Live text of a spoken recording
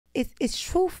it's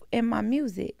truth in my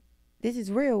music. This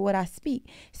is real, what I speak.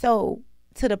 So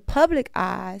to the public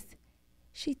eyes,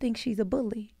 she thinks she's a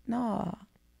bully. No,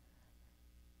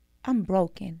 I'm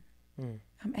broken.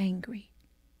 I'm angry.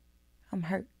 I'm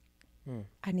hurt.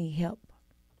 I need help.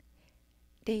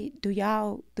 Do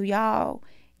y'all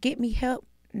get me help?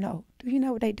 No. Do you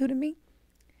know what they do to me?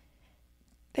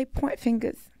 They point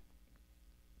fingers.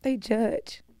 They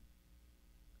judge.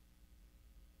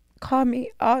 Call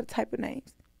me all type of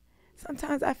names.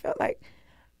 Sometimes I felt like,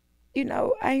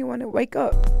 I ain't want to wake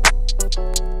up.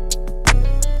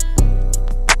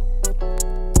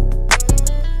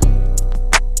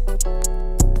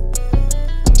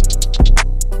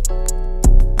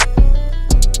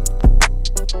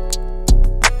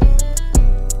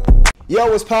 Yo,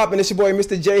 what's poppin'? It's your boy,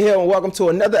 Mr. J Hill, and welcome to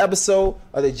another episode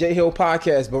of the J Hill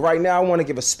Podcast. But right now, I want to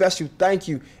give a special thank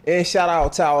you and shout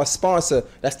out to our sponsor,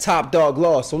 that's Top Dog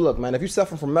Law. So look, man, if you're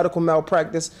suffering from medical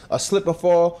malpractice, a slip and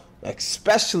fall,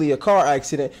 especially a car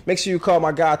accident, make sure you call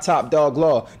my guy Top Dog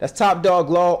Law. That's Top Dog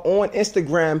Law on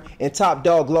Instagram and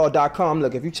topdoglaw.com.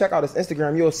 Look, if you check out his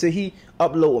Instagram, you'll see he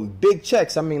uploading big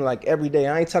checks. I mean, like every day.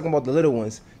 I ain't talking about the little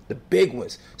ones. The big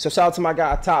ones. So shout out to my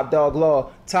guy, Top Dog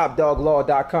Law,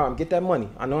 topdoglaw.com. Get that money.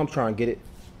 I know I'm trying to get it.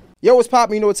 Yo, what's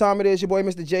poppin'? You know what time it is? Your boy,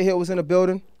 Mr. J Hill, was in the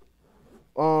building.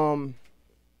 I don't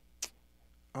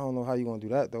know how you gonna do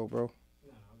that though, bro.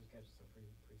 No, I'll just catch some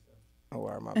free stuff. Oh, all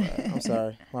right, my bad. I'm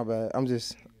sorry. My bad.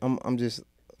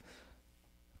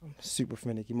 I'm super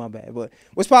finicky, my bad. But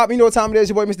what's poppin'? You know what time it is?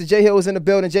 Your boy, Mr. J Hill, was in the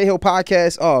building. J Hill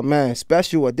Podcast. Oh man,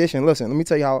 special edition. Listen, let me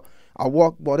tell you how I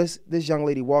walked. Well, this young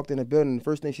lady walked in the building. The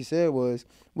first thing she said was,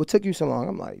 "What took you so long?"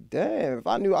 I'm like, "Damn! If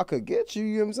I knew I could get you,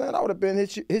 you know what I'm saying, I would have been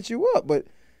hit you up." But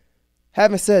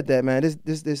having said that, man,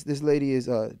 this lady is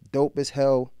dope as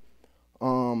hell.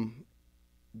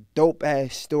 Dope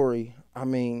ass story. I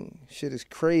mean, shit is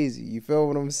crazy. You feel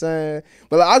what I'm saying?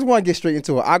 But I just want to get straight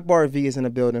into it. Akbar V is in the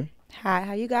building. Hi,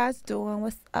 how you guys doing?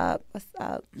 What's up?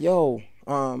 Yo,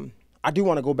 I do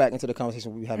want to go back into the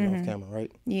conversation we were having off camera,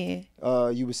 right? Yeah.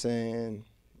 You were saying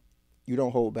you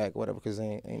don't hold back, whatever, because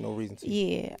ain't no reason to.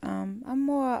 Yeah. I'm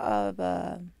more of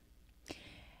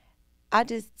I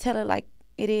just tell it like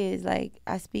it is. Like,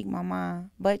 I speak my mind.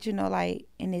 But, like,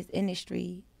 in this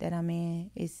industry that I'm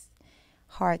in, it's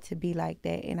hard to be like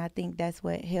that. And I think that's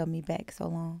what held me back so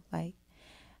long, like,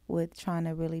 with trying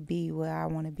to really be where I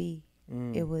want to be.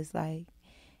 It was like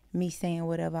me saying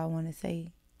whatever I want to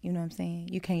say. You know what I'm saying?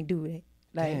 You can't do that.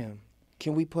 Like, damn.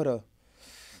 Can we put a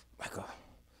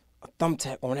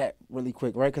thumbtack on that really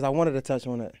quick, right? Because I wanted to touch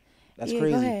on that. That's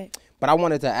crazy. Go ahead. But I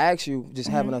wanted to ask you, just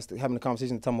having the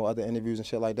conversation, talking about other interviews and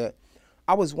shit like that.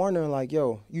 I was wondering, like,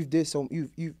 yo, you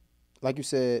like you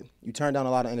said, you turned down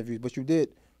a lot of interviews, but you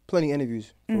did plenty of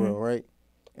interviews for real, right?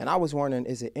 And I was wondering,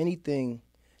 is it anything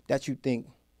that you think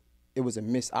it was a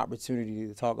missed opportunity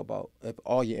to talk about? If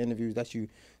all your interviews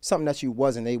something that you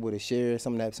wasn't able to share,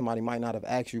 something that somebody might not have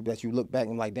asked you, that you look back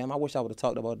and like, damn, I wish I would have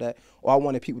talked about that, or I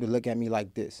wanted people to look at me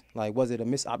like this. Like, was it a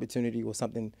missed opportunity or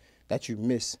something that you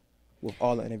missed with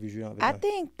all the interviews you have done? I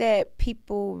think that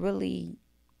people really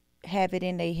have it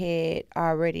in their head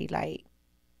already, like,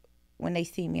 when they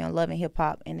see me on Love and Hip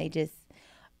Hop, and they just,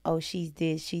 oh, she's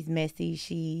this, she's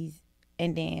messy,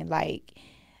 and then, like,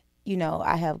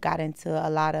 I have got into a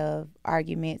lot of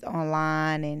arguments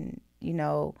online, and,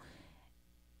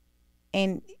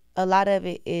 and a lot of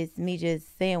it is me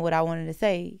just saying what I wanted to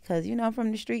say, because, I'm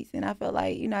from the streets, and I feel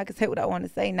like, I can say what I want to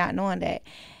say, not knowing that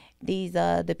these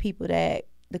are the people that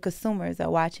the consumers are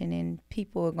watching, and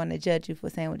people are going to judge you for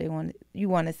saying what you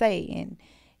want to say, and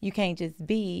you can't just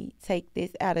take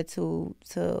this attitude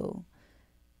to,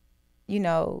 you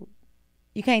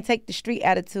can't take the street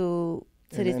attitude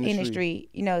to this industry,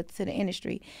 to the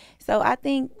industry. So I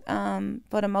think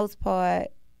for the most part,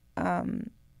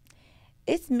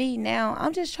 it's me now.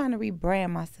 I'm just trying to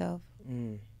rebrand myself.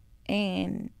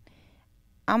 And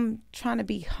I'm trying to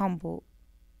be humble.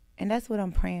 And that's what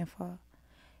I'm praying for,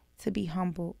 to be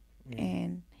humble.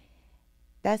 And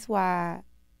that's why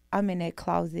I'm in that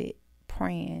closet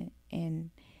praying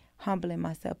and humbling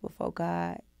myself before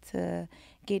God to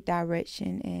get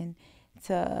direction and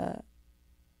to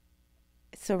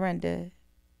surrender.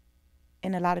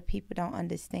 And a lot of people don't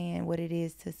understand what it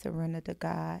is to surrender to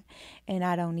God, and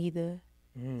I don't either.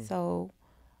 So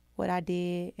what I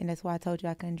did, and that's why I told you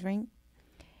I couldn't drink,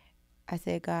 I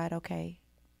said, God, okay,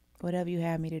 whatever you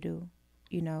have me to do.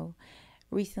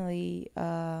 Recently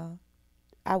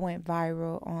I went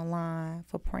viral online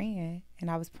for praying,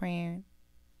 and I was praying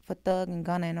for Thug and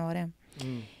Gunna and all them.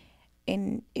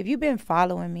 And if you've been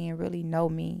following me and really know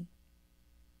me,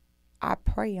 I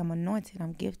pray. I'm anointed.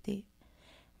 I'm gifted.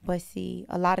 But see,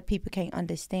 a lot of people can't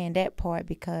understand that part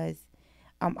because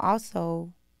I'm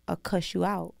also a cuss you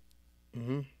out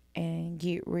and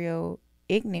get real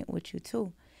ignorant with you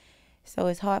too. So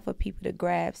it's hard for people to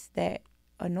grasp that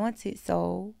anointed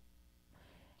soul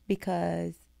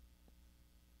because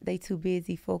they too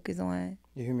busy focus on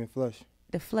your human flesh,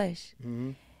 the flesh.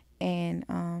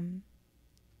 And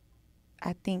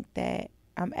I think that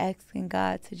I'm asking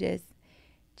God to just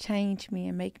change me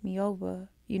and make me over,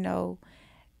 you know,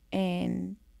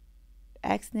 and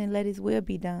asking to let his will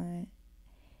be done.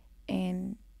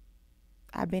 And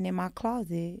I've been in my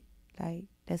closet. Like,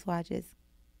 that's why I just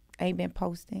ain't been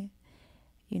posting,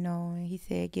 you know. And he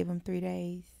said give him 3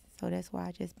 days. So that's why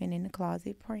I just been in the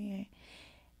closet praying.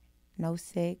 No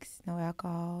sex, no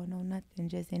alcohol, no nothing.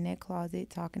 Just in that closet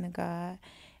talking to God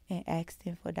and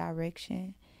asking for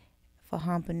direction, for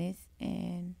humbleness.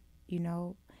 And, you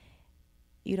know,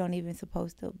 you don't even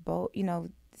supposed to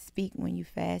speak when you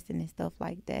fasting and stuff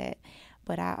like that.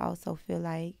 But I also feel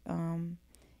like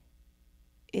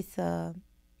it's that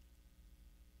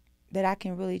I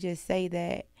can really just say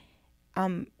that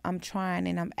I'm trying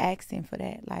and I'm asking for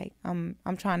that. Like I'm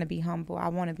trying to be humble. I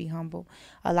want to be humble.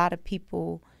 A lot of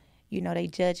people, you know, they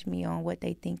judge me on what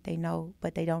they think they know,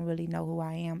 but they don't really know who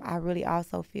I am. I really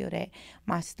also feel that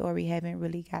my story haven't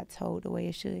really got told the way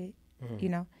it should. You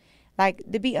know, like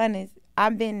to be honest,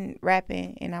 I've been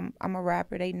rapping and I'm a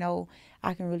rapper. They know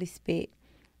I can really spit,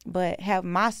 but have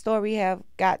my story have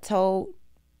got told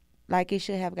like it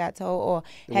should have got told, or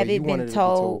have it been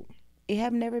told? It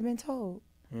have never been told.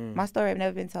 My story have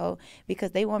never been told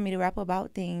because they want me to rap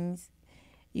about things,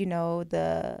 you know,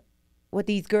 what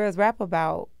these girls rap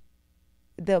about,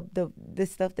 the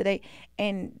stuff that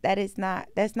and that's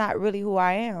not really who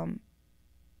I am.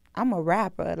 I'm a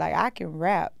rapper. Like I can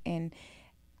rap, and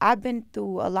I've been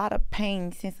through a lot of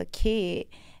pain since a kid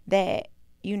that,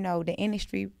 you know, the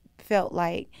industry felt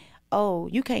like, oh,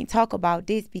 you can't talk about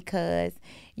this because,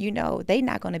 you know, they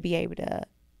not going to be able to.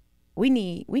 We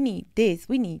need this,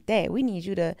 we need that, we need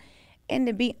you to. And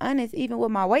to be honest, even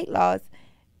with my weight loss,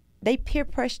 they peer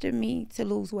pressured me to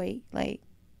lose weight. Like,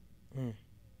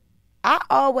 I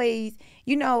always,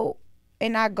 you know,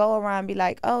 and I go around and be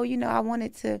like, oh, you know, I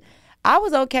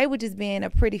was okay with just being a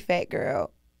pretty fat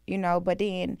girl, you know, but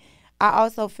then I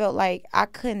also felt like I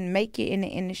couldn't make it in the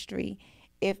industry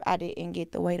if I didn't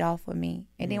get the weight off of me.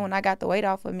 And then when I got the weight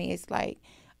off of me, it's like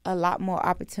a lot more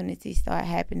opportunities start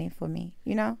happening for me,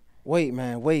 you know? Wait,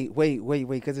 man, wait,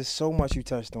 because there's so much you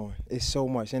touched on. It's so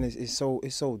much, and it's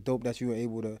so dope that you were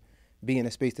able to be in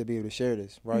a space to be able to share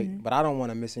this, right? But I don't want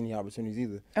to miss any opportunities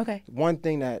either. Okay. One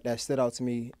thing that stood out to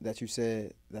me that you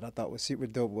said that I thought was super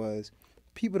dope was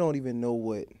people don't even know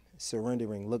what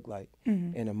surrendering looked like.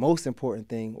 And the most important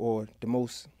thing, or the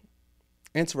most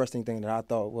interesting thing that I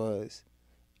thought was,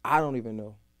 I don't even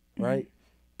know, right?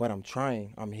 But I'm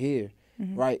trying. I'm here.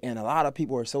 Right, and a lot of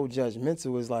people are so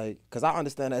judgmental. It's like, because I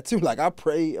understand that too. Like I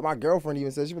pray. My girlfriend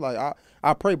even says, she be like,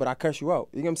 I pray, but I cuss you out.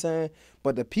 You know what I'm saying?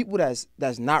 But the people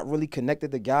that's not really connected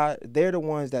to God, they're the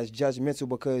ones that's judgmental,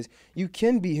 because you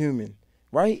can be human,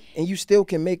 right? And you still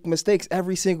can make mistakes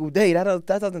every single day. That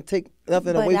doesn't take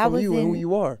nothing away from you and who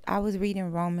you are. I was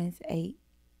reading Romans 8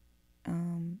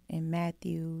 and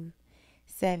Matthew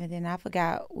 7, and I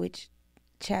forgot which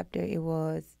chapter it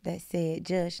was that said,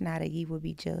 judge not, or ye will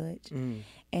be judged. And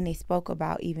they spoke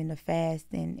about even the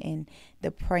fasting and the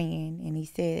praying, and he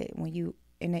said when you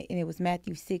and it was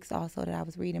Matthew 6 also that I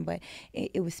was reading, but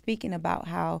it was speaking about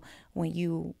how when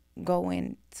you go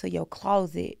into your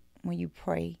closet when you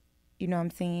pray, you know what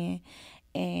I'm saying?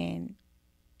 And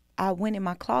I went in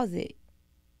my closet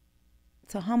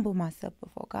to humble myself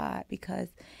before God, because,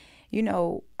 you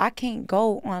know, I can't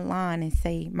go online and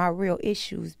say my real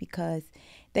issues because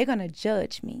they're going to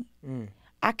judge me.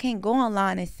 I can't go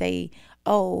online and say,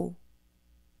 oh,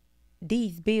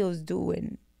 these bills due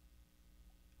and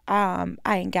I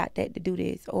ain't got that to do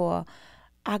this, or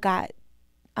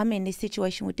I'm in this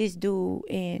situation with this dude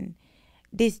and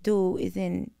this dude is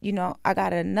in, you know, I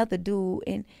got another dude,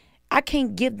 and I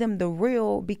can't give them the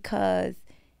real because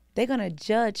they're going to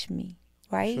judge me,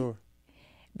 right? Sure.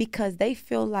 Because they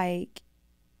feel like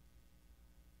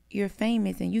you're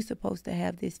famous and you're supposed to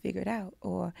have this figured out,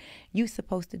 or you're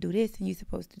supposed to do this and you're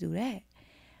supposed to do that.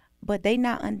 But they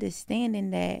not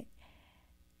understanding that,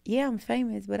 yeah, I'm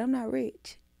famous, but I'm not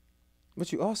rich.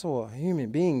 But you also a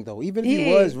human being, though. Even if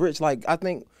he was rich, like, I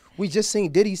think we just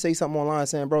seen Diddy say something online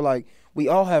saying, bro, like, we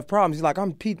all have problems. He's like,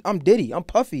 I'm Diddy, I'm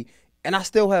Puffy, and I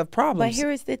still have problems. But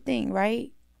here's the thing,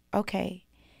 right? Okay,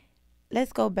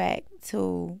 let's go back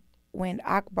to when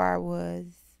Akbar was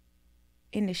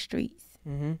in the streets,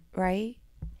 right?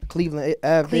 Cleveland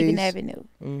Avenue,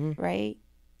 right?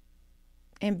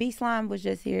 And B Slime was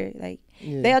just here. Like,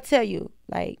 Yeah. they'll tell you,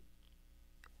 like,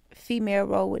 female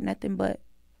role with nothing but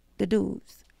the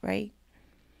dudes, right?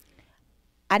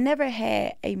 I never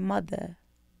had a mother.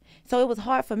 So it was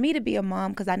hard for me to be a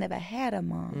mom because I never had a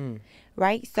mom,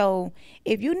 right? So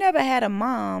if you never had a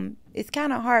mom, it's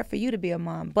kind of hard for you to be a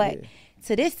mom. But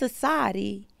to this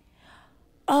society,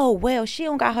 oh, well, she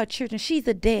don't got her children. She's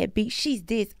a deadbeat. She's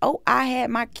this. Oh, I had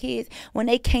my kids when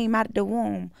they came out of the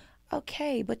womb.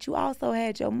 Okay, but you also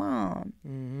had your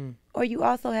mom. Or you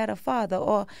also had a father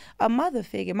or a mother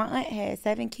figure. My aunt had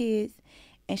 7 kids,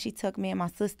 and she took me and my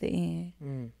sister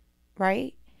in,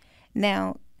 right?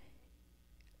 Now,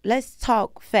 let's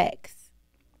talk facts.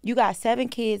 You got 7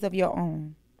 kids of your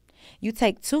own. You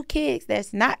take 2 kids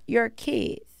that's not your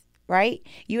kids, right?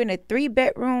 You're in a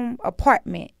 3-bedroom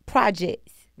apartment,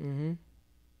 projects.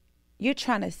 You're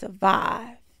trying to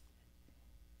survive.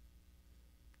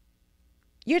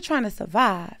 You're trying to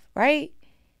survive, right?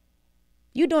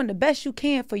 You're doing the best you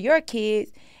can for your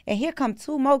kids, and here come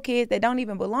 2 more kids that don't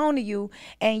even belong to you,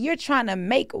 and you're trying to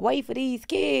make way for these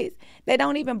kids that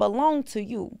don't even belong to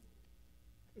you.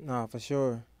 Nah, for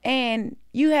sure. And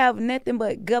you have nothing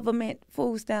but government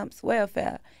food stamps,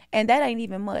 welfare, and that ain't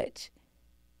even much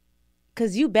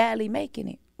because you barely making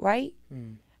it, right?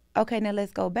 Okay, now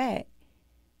let's go back.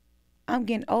 I'm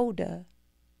getting older.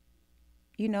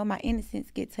 You know, my innocence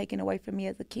get taken away from me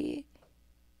as a kid,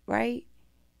 right?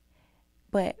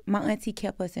 But my auntie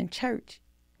kept us in church.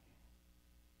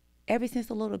 Ever since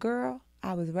a little girl,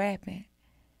 I was rapping.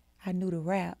 I knew to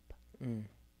rap.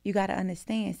 You got to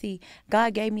understand. See,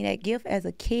 God gave me that gift as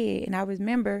a kid. And I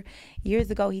remember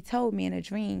years ago, he told me in a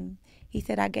dream, he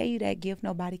said, I gave you that gift.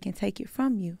 Nobody can take it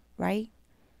from you, right?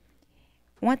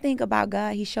 One thing about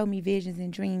God, he showed me visions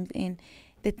and dreams. And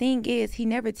the thing is, he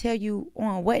never tell you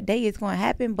on what day it's going to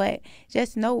happen. But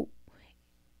just know,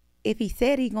 if he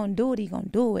said he going to do it, he going to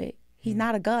do it. He's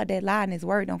not a God that lie and his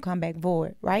word don't come back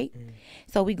void, right?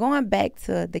 So we going back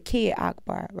to the kid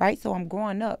Akbar, right? So I'm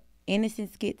growing up.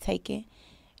 Innocence get taken.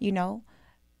 You know,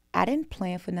 I didn't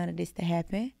plan for none of this to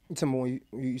happen.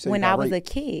 When I was a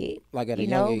kid, like at a you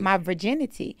young know, age. my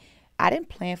virginity. I didn't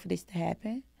plan for this to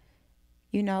happen.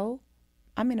 You know,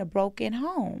 I'm in a broken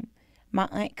home. My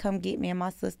aunt come get me and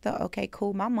my sister. Okay,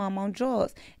 cool. My mom on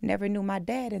drugs. Never knew my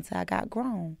dad until I got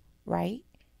grown, right?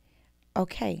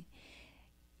 Okay.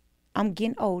 I'm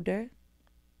getting older.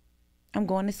 I'm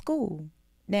going to school.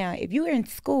 Now, if you're in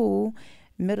school,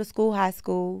 middle school, high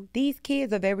school, these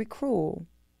kids are very cruel,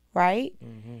 right?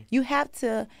 You have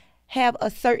to have a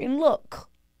certain look.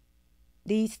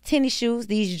 These tennis shoes,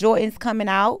 these Jordans coming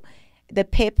out, the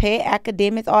Pepe,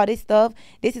 academics, all this stuff.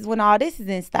 This is when all this is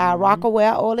in style.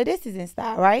 Rockaware, all of this is in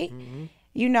style, right?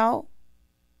 You know,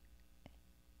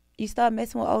 you start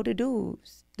messing with older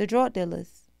dudes, the drug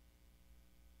dealers,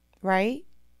 right?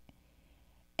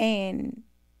 And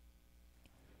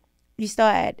you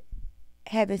start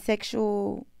having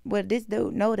sexual, well, this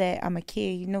dude know that I'm a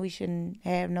kid. You know he shouldn't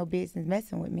have no business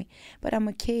messing with me. But I'm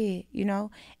a kid, you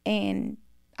know, and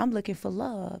I'm looking for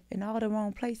love in all the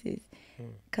wrong places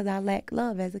because I lack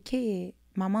love as a kid.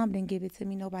 My mom didn't give it to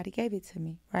me. Nobody gave it to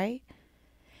me, right?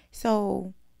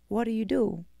 So what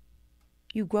do?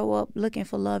 You grow up looking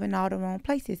for love in all the wrong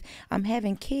places. I'm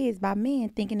having kids by men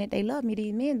thinking that they love me.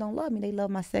 These men don't love me. They love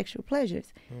my sexual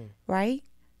pleasures, right?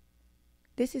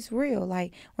 This is real.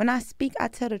 Like, when I speak, I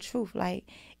tell the truth. Like,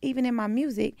 even in my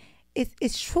music,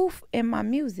 it's truth in my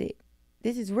music.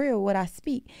 This is real, what I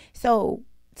speak. So,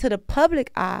 to the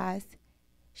public eyes,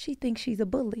 she thinks she's a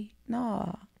bully.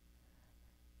 No.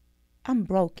 I'm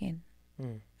broken.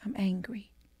 I'm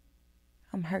angry.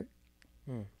 I'm hurt.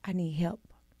 I need help.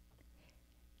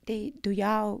 Do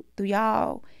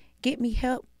y'all get me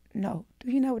help? No.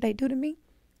 Do you know what they do to me?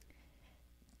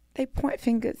 They point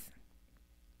fingers.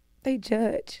 They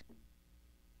judge.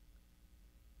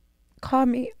 Call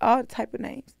me all type of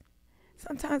names.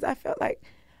 Sometimes I felt like,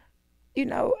 you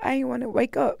know, I ain't want to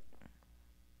wake up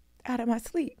out of my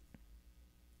sleep.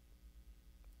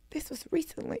 This was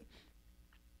recently.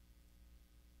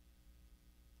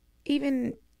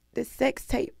 Even the sex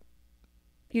tape,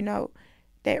 you know,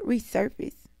 that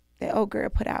resurfaced, that old girl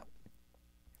put out.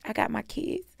 I got my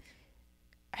kids.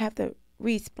 I have to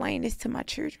re-explain this to my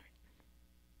children.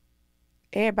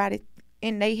 Everybody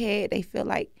in their head, they feel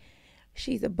like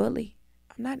she's a bully.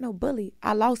 I'm not no bully.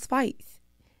 I lost fights.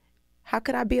 How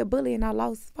could I be a bully and I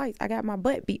lost fights? I got my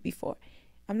butt beat before.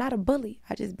 I'm not a bully.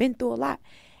 I just been through a lot.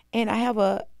 And I have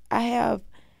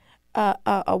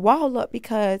a wall up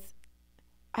because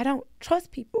I don't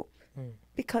trust people.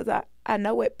 Because I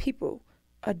know what people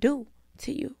do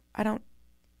to you. I don't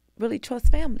really trust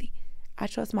family. I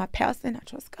trust my pastor and I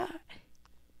trust God.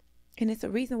 And it's a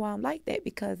reason why I'm like that,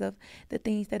 because of the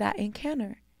things that I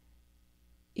encounter.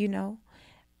 You know,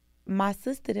 my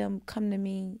sister them come to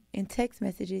me in text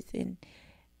messages and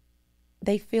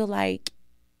they feel like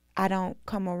I don't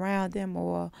come around them,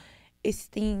 or it's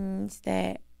things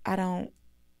that I don't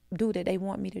do that they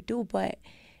want me to do, but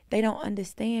they don't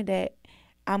understand that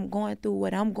I'm going through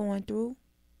what I'm going through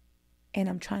and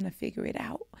I'm trying to figure it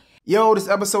out. Yo, this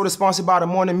episode is sponsored by The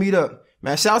Morning Meetup.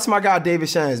 Man, shout out to my guy, David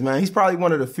Shands, man. He's probably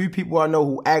one of the few people I know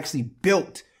who actually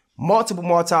built multiple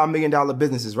multi-million-dollar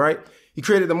businesses, right? He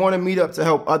created The Morning Meetup to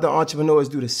help other entrepreneurs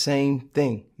do the same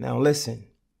thing. Now, listen,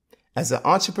 as an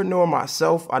entrepreneur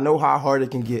myself, I know how hard it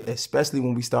can get, especially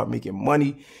when we start making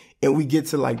money and we get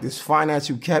to like this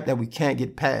financial cap that we can't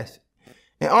get past.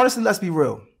 And honestly, let's be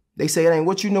real. They say it ain't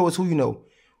what you know, it's who you know.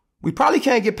 We probably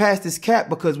can't get past this cap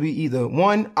because we either,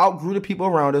 one, outgrew the people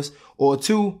around us, or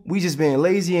two, we just being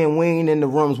lazy and we ain't in the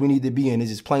rooms we need to be in.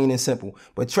 It's just plain and simple.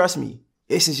 But trust me,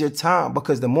 this is your time,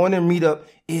 because the Morning Meetup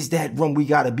is that room we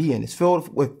got to be in. It's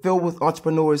filled with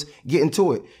entrepreneurs getting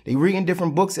to it. They reading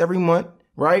different books every month,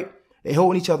 right? They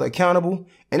holding each other accountable.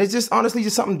 And it's just honestly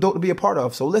just something dope to be a part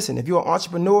of. So listen, if you're an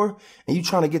entrepreneur and you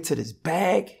trying to get to this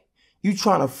bag, you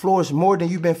trying to flourish more than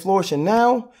you've been flourishing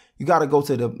now, you got to go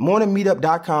to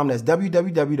themorningmeetup.com. That's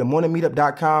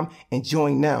www.themorningmeetup.com and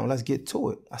join now. Let's get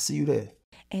to it. I see you there.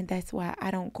 And that's why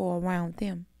I don't go around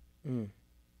them,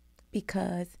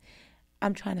 because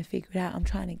I'm trying to figure it out. I'm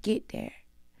trying to get there.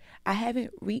 I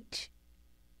haven't reached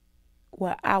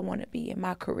where I want to be in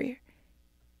my career.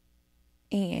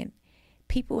 And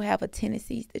people have a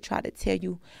tendency to try to tell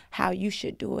you how you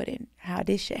should do it and how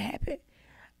this should happen.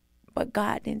 But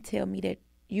God didn't tell me that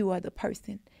you are the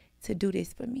person to do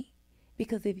this for me.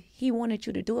 Because if he wanted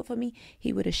you to do it for me,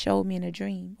 he would have showed me in a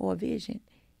dream or a vision.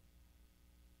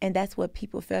 And that's what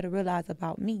people fail to realize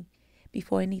about me.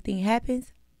 Before anything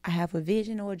happens, I have a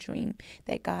vision or a dream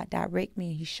that God directs me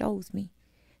and he shows me.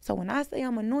 So when I say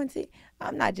I'm anointed,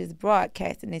 I'm not just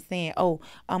broadcasting and saying, oh,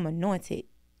 I'm anointed.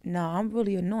 No, I'm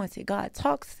really anointed. God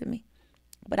talks to me.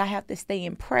 But I have to stay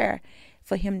in prayer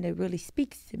for him to really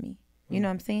speak to me. You know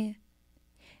what I'm saying?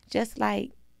 Just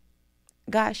like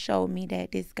God showed me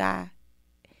that this guy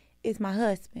is my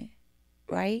husband,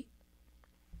 right?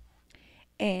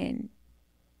 And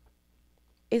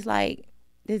it's like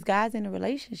this guy's in a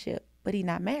relationship, but he's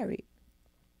not married.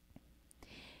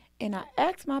 And I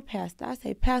asked my pastor, I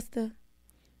say, Pastor,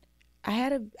 I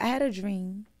had a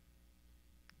dream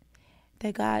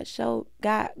that God showed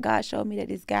me that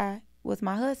this guy was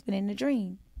my husband in the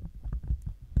dream.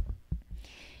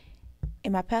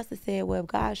 And my pastor said, well, if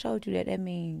God showed you that, that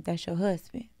means that's your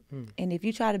husband. And if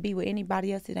you try to be with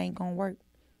anybody else, it ain't going to work.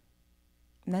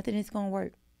 Nothing is going to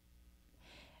work.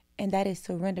 And that is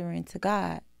surrendering to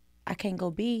God. I can't go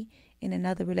be in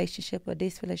another relationship or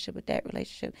this relationship or that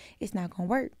relationship. It's not going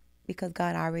to work because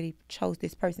God already chose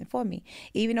this person for me.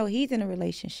 Even though he's in a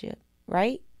relationship,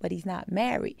 right? But he's not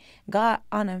married. God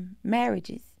honor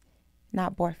marriages,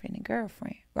 not boyfriend and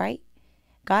girlfriend, right?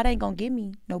 God ain't going to give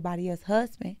me nobody else's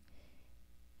husband.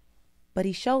 But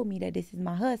he showed me that this is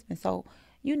my husband. So,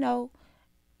 you know,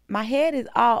 my head is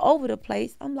all over the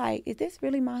place. I'm like, is this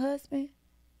really my husband?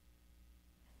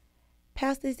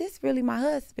 Pastor, is this really my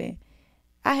husband?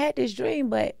 I had this dream,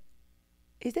 but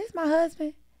is this my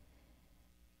husband?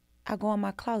 I go in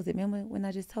my closet. Remember when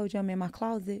I just told you I'm in my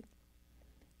closet?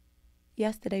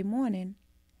 Yesterday morning,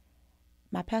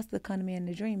 my pastor come to me in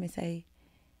the dream and say,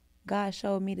 God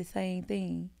showed me the same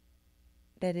thing,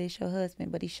 that it's your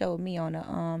husband, but he showed me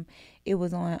on it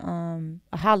was on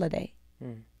a holiday,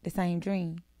 the same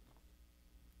dream.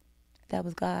 That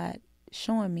was God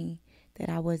showing me that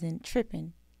I wasn't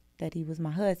tripping, that he was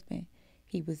my husband.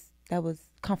 That was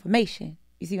confirmation.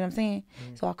 You see what I'm saying?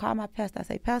 So I called my pastor. I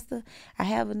say, Pastor, I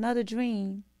have another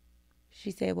dream.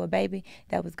 She said, well, baby,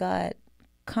 that was God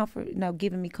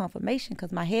giving me confirmation,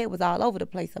 because my head was all over the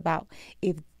place about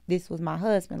if this was my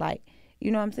husband. Like,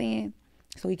 you know what I'm saying?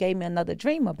 So he gave me another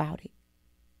dream about it,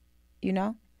 you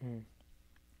know?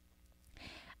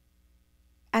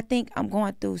 I think I'm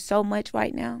going through so much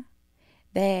right now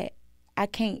that I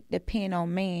can't depend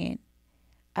on man.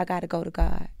 I got to go to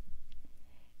God.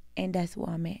 And that's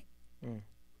where I'm at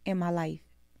in my life.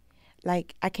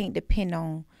 Like, I can't depend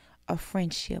on a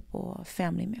friendship or a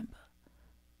family member.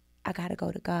 I got to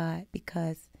go to God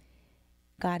because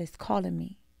God is calling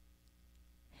me.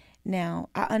 Now,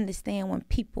 I understand when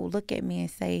people look at me and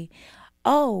say,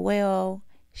 oh, well,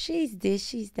 she's this,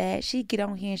 she's that. She get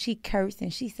on here and she curse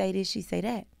and she say this, she say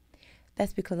that.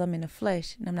 That's because I'm in the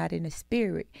flesh and I'm not in the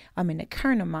spirit. I'm in the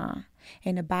carnal mind.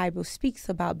 And the Bible speaks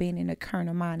about being in the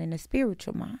carnal mind and the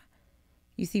spiritual mind.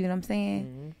 You see what I'm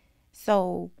saying?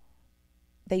 So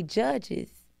they judges.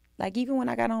 Like even when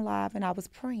I got on live and I was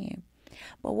praying.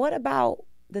 But what about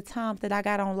the times that I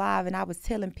got on live and I was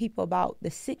telling people about the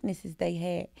sicknesses they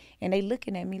had, and they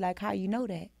looking at me like, how you know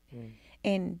that?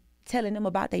 And telling them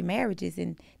about their marriages,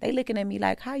 and they looking at me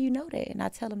like, how you know that? And I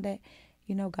tell them that,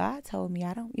 you know, God told me.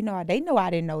 I don't, you know, they know I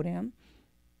didn't know them.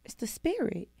 It's the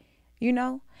spirit, you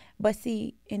know. But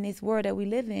see, in this world that we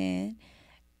live in,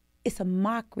 it's a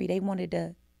mockery. They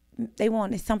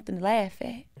wanted something to laugh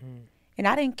at. And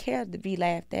I didn't care to be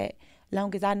laughed at,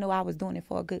 long as I know I was doing it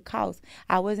for a good cause.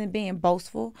 I wasn't being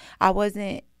boastful. I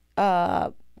wasn't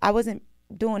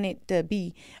doing it to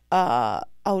be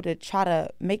to try to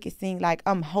make it seem like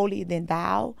I'm holier than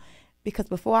thou. Because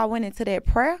before I went into that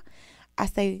prayer, I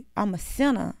say, I'm a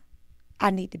sinner. I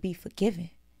need to be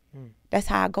forgiven. That's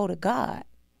how I go to God.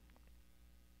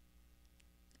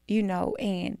 You know,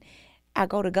 and I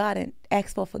go to God and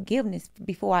ask for forgiveness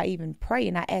before I even pray.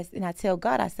 And I tell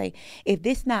God, I say, if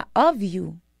this not of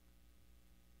you,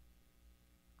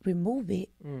 remove it.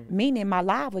 Meaning my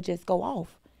life will just go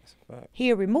off.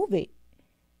 He'll remove it.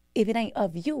 If it ain't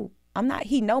of you,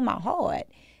 he know my heart.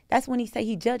 That's when he say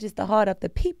he judges the heart of the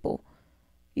people.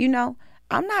 You know,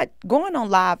 I'm not going on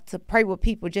live to pray with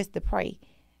people just to pray.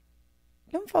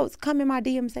 Them folks come in my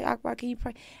DM and say, Akbar, can you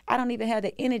pray? I don't even have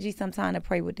the energy sometimes to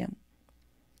pray with them.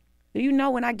 You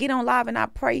know, when I get on live and I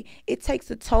pray, it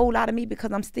takes a toll out of me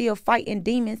because I'm still fighting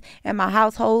demons in my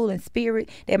household and spirit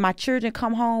that my children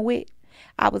come home with.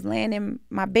 I was laying in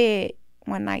my bed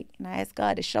one night and I asked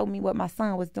God to show me what my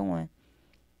son was doing.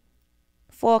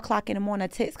 4 o'clock in the morning, a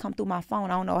text come through my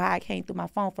phone. I don't know how it came through my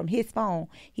phone. From his phone,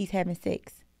 he's having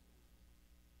sex.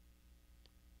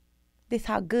 This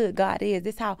how good God is.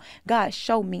 This how God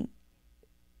showed me.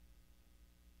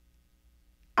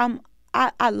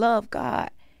 I love God.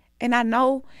 And I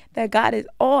know that God is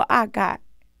all I got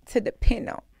to depend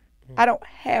on. I don't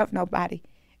have nobody.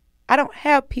 I don't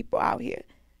have people out here.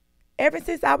 Ever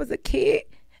since I was a kid,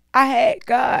 I had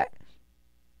God.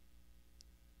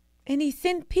 And he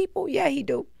sent people? Yeah, he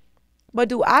do. But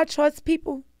do I trust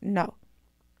people? No.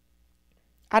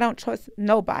 I don't trust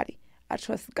nobody. I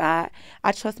trust God.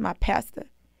 I trust my pastor.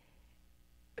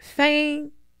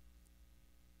 Fame.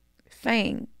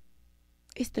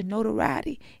 It's the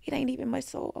notoriety. It ain't even much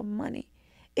so of money.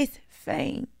 It's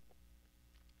fame.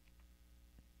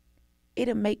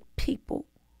 It'll make people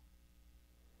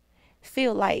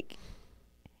feel like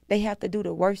they have to do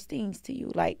the worst things to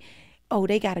you. Like, oh,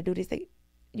 they got to do this.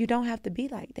 You don't have to be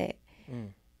like that.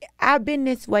 I've been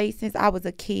this way since I was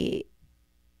a kid.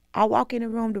 I walk in the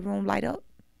room light up.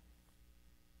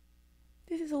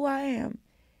 This is who I am.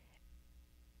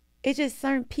 It's just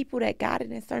certain people that got it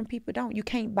and certain people don't. You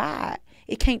can't buy it.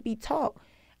 It can't be taught.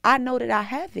 I know that I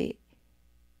have it.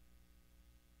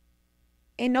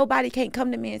 And nobody can't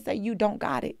come to me and say, you don't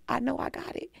got it. I know I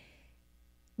got it.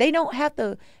 They don't have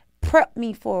to prep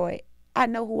me for it. I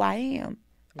know who I am,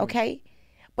 okay?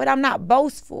 But I'm not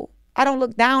boastful. I don't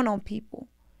look down on people.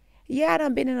 Yeah, I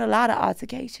done been in a lot of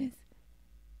altercations.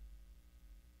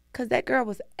 Because that girl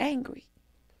was angry.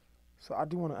 So I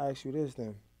do want to ask you this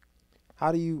then.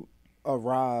 How do you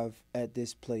arrive at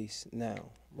this place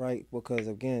now, right? Because,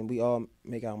 again, we all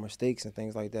make our mistakes and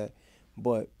things like that.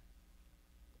 But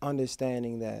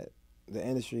understanding that the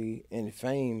industry and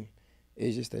fame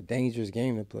is just a dangerous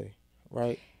game to play,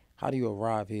 right? How do you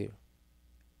arrive here?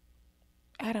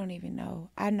 I don't even know.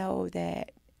 I know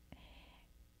that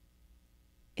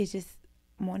it's just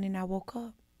morning I woke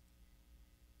up.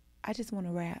 I just want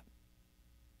to rap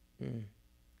and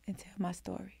tell my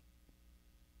story.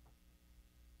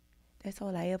 That's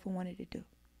all I ever wanted to do,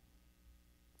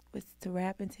 was to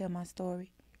rap and tell my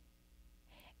story.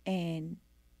 And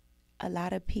a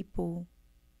lot of people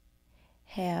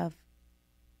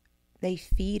they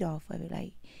feed off of it.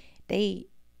 Like,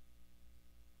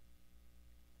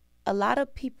 a lot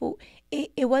of people,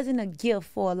 it wasn't a gift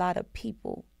for a lot of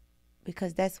people,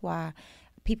 because that's why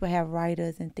people have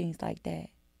writers and things like that.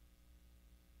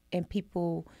 And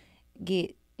people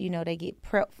get, they get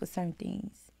prepped for certain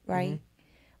things, right?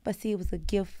 But see, it was a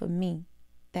gift for me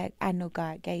that I know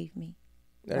God gave me.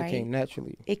 That right? Came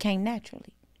naturally. It came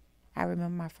naturally. I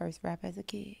remember my first rap as a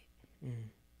kid.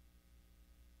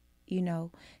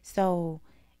 So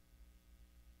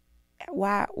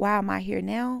why am I here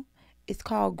now? It's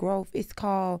called growth. It's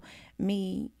called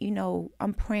me,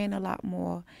 I'm praying a lot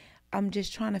more. I'm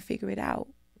just trying to figure it out.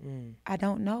 I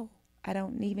don't know. I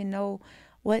don't even know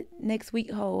what next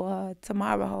week hold,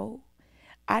 tomorrow hold.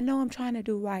 I know I'm trying to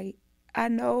do right. I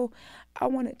know I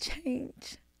want to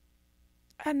change.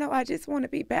 I know I just want to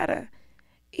be better.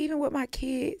 Even with my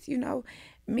kids,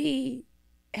 me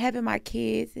having my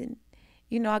kids and,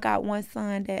 You know, I got one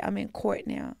son that I'm in court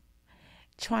now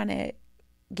trying to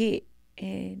get,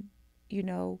 and, you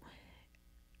know,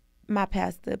 my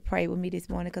pastor prayed with me this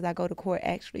morning because I go to court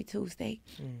actually Tuesday.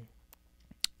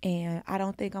 And I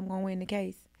don't think I'm going to win the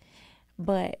case.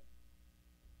 But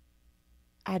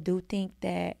I do think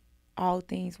that all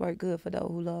things work good for those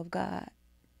who love God.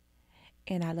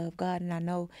 And I love God, and I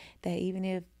know that even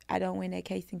if I don't win that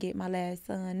case and get my last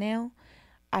son now,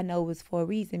 I know it's for a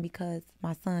reason, because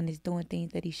my son is doing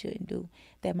things that he shouldn't do,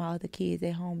 that my other kids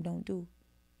at home don't do,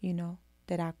 you know,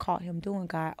 that I caught him doing.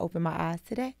 God opened my eyes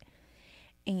to that.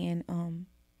 And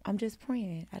I'm just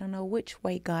praying. I don't know which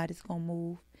way God is going to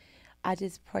move. I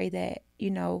just pray that,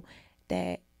 you know,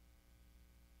 that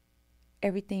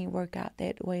everything work out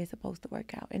that way it's supposed to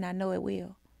work out. And I know it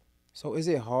will. So is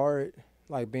it hard,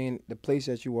 like being the place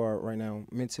that you are right now,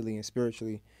 mentally and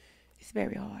spiritually? It's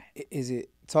very hard. Is it,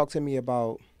 talk to me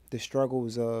about the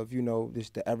struggles of, you know,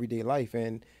 just the everyday life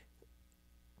and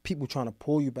people trying to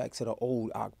pull you back to the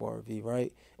old Akbar V,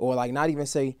 right? Or like not even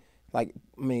say, like,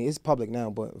 I mean, it's public now,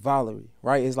 but Valerie,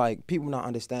 right? It's like people not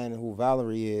understanding who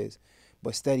Valerie is,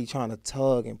 but steady trying to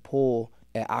tug and pull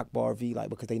at Akbar V, like,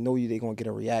 because they know they're going to get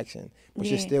a reaction. But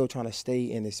you're still trying to stay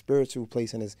in the spiritual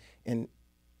place and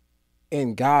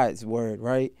in God's word,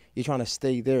 right? You're trying to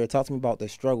stay there. Talk to me about the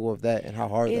struggle of that and how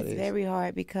hard that is. It's very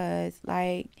hard because,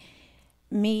 like,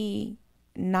 me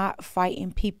not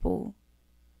fighting people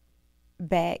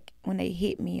back when they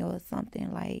hit me or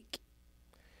something, like,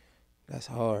 that's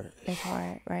hard. That's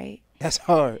hard, right? That's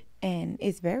hard. And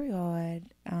it's very hard.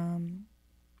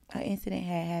 An incident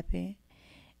had happened,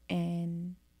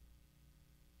 and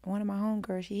one of my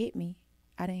homegirls, she hit me.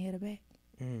 I didn't hit her back.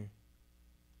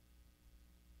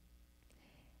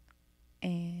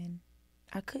 And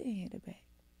I couldn't hit her back.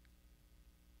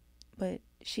 But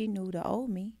she knew the old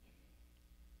me,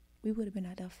 we would have been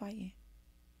out there fighting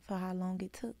for how long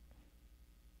it took.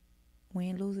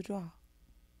 Win, lose, or draw.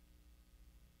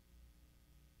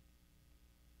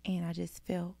 And I just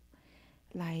felt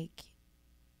like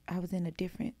I was in a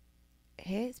different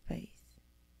headspace.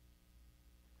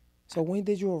 So when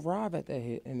did you arrive at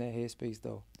in that headspace,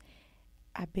 though?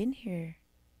 I've been here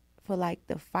for, like,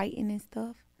 the fighting and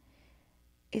stuff.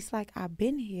 It's like I've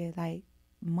been here, like,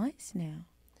 months now.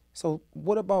 So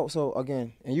what about, so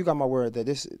again, and you got my word that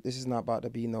this is not about to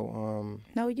be no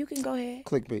No, you can go ahead.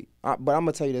 clickbait. But I'm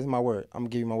gonna tell you, this is my word. I'm gonna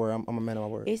give you my word. I'm a man of my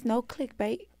word. It's no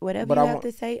clickbait. Whatever you have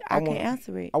to say, I can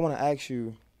answer it. I want to ask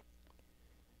you.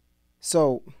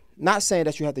 So, not saying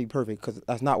that you have to be perfect, because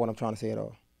that's not what I'm trying to say at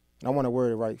all. And I want to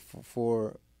word it right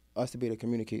for us to be able to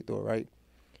communicate through it, right?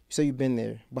 You say you've been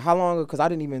there, but how long ago? Because I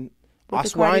didn't even. I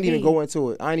swear I didn't even go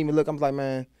into it. I didn't even look. I'm like,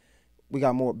 man, we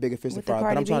got more bigger fish to fry.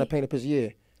 But I'm trying to paint a picture. Yeah.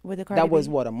 With the Cardi that was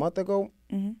B. what, a month ago?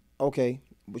 Mm-hmm. Okay,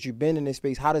 but you've been in this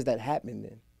space. How does that happen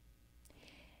then?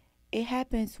 It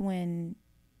happens when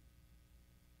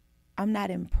I'm not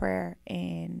in prayer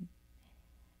and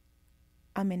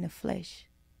I'm in the flesh.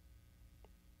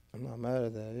 I'm not mad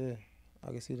at that. Yeah,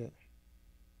 I can see that.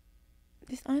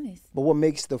 It's honest. But what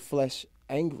makes the flesh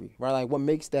angry, right? Like, what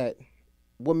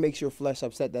makes your flesh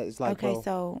upset? That it's like, okay, bro,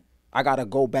 so I gotta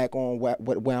go back on what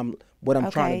I'm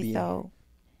trying to be. So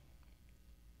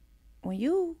when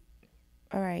you,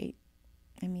 all right,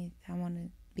 I want to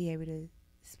be able to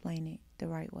explain it the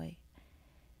right way.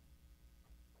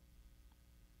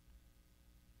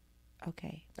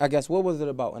 Okay. I guess, what was it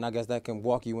about? And I guess that can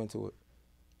walk you into it.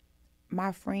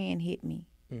 My friend hit me,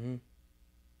 Mm-hmm.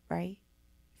 right?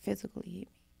 Physically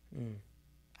hit me.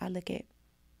 I look at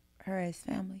her as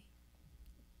family.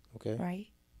 Okay. Right?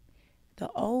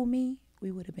 The old me,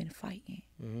 we would have been fighting,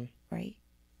 right?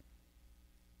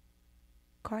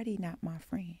 Cardi not my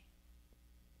friend.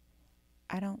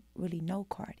 I don't really know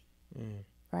Cardi,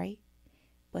 right?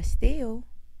 But still,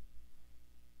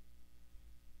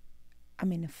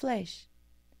 I'm in the flesh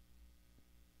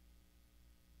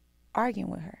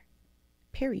arguing with her,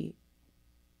 period,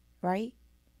 right?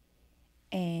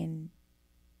 And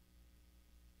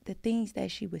the things that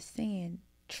she was saying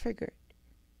triggered.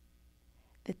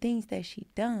 The things that she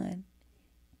done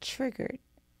triggered.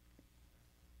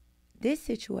 This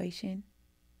situation,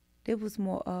 there was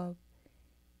more of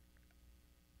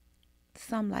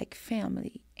some like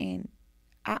family, and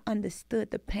I understood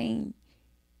the pain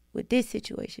with this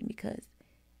situation because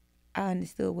I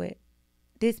understood what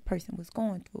this person was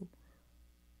going through.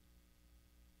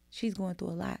 She's going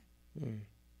through a lot,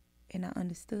 and I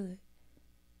understood.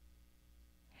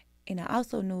 And I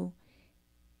also knew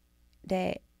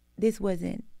that this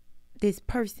wasn't this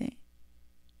person.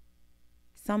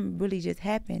 Something really just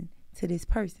happened to this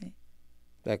person.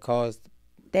 That caused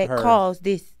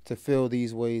this to feel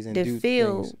these ways and to do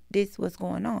feel things. this what's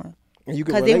going on. And you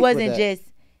can Because relate it wasn't with that.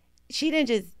 just, she didn't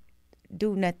just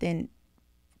do nothing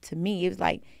to me. It was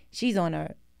like she got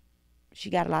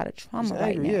a lot of trauma She's right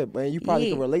angry, now. yeah, but you probably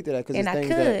Yeah. can relate to that because And it's I things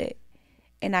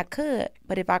that. could,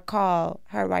 but if I call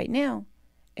her right now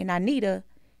and I need her,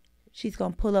 she's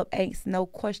gonna pull up angst, no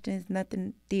questions,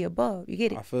 nothing, the above. You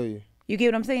get it? I feel you. You get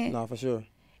what I'm saying? No, for sure.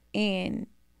 And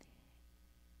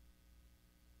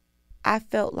I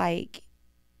felt like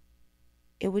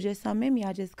it was just something in me.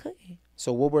 I just couldn't.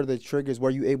 So what were the triggers? Were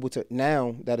you able to,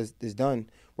 now that is done,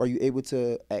 were you able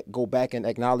to go back and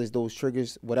acknowledge those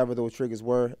triggers, whatever those triggers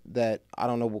were that, I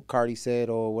don't know what Cardi said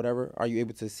or whatever? Are you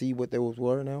able to see what those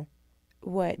were now?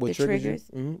 What the triggers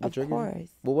triggers? Of course.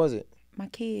 What was it? My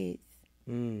kids.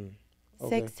 Okay.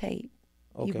 Sex tape.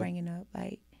 You Okay. bringing up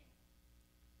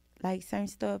like certain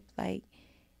stuff, like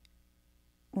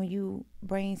when you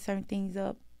bring certain things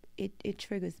up, it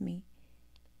triggers me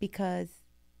because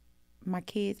my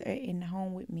kids are in the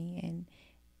home with me and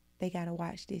they gotta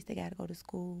watch this. They gotta go to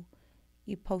school.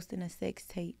 You posting a sex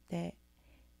tape that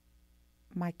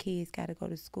my kids gotta go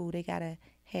to school. They gotta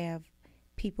have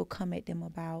people come at them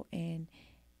about, and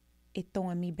it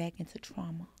throwing me back into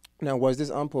trauma. Now, was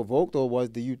this unprovoked, or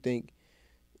do you think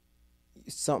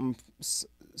some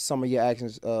of your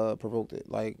actions provoked it?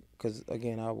 Like, because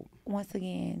again, Once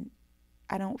again,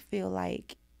 I don't feel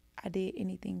like I did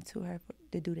anything to her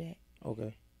to do that.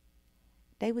 Okay.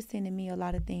 They were sending me a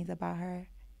lot of things about her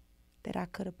that I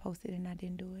could have posted and I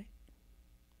didn't do it.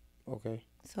 Okay.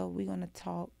 So we're going to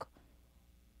talk.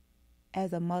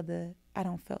 As a mother, I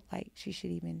don't feel like she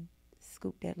should even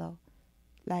scoop that low.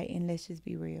 Like, and let's just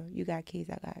be real. You got kids,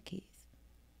 I got kids.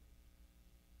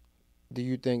 Do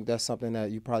you think that's something that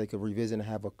you probably could revisit and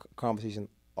have a conversation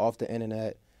off the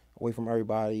internet, away from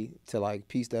everybody, to like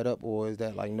piece that up, or is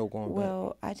that like no going back?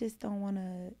 Well, I just don't want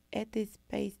to, at this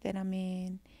space that I'm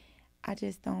in, I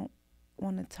just don't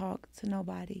want to talk to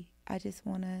nobody. I just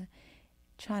want to,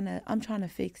 I'm trying to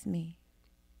fix me.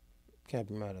 Can't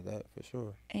be mad at that, for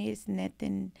sure. And it's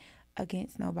nothing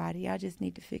against nobody. I just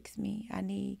need to fix me. I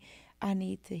need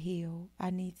to heal. I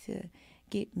need to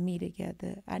get me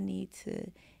together. I need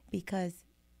to, because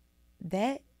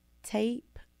that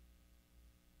tape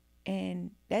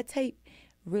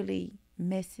really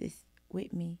messes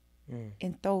with me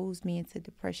and throws me into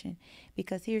depression.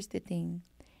 Because here's the thing.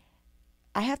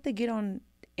 I have to get on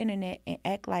the internet and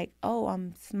act like, oh,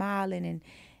 I'm smiling and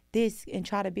this, and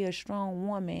try to be a strong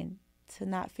woman to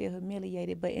not feel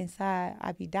humiliated, but inside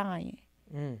I be dying.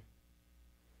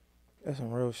 That's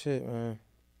some real shit, man.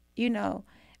 You know,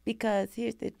 because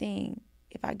here's the thing.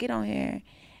 If I get on here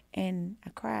and I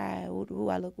cry, ooh,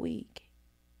 I look weak.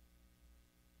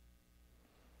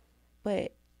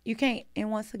 But you can't,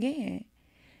 and once again,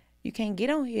 you can't get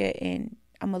on here and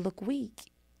I'm going to look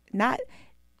weak. Not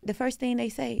the first thing they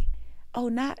say, oh,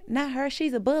 not her,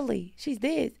 she's a bully, she's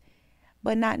this.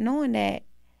 But not knowing that,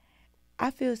 I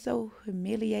feel so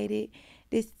humiliated.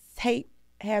 This tape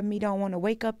have me don't want to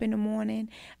wake up in the morning.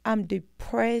 I'm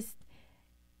depressed.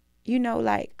 You know,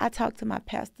 like I talk to my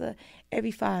pastor every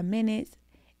 5 minutes.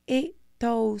 It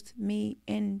throws me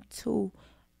into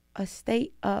a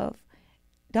state of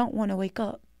don't want to wake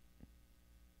up.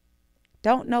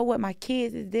 Don't know what my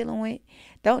kids is dealing with.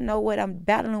 Don't know what I'm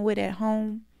battling with at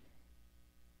home.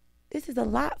 This is a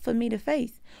lot for me to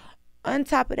face. On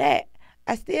top of that,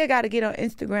 I still got to get on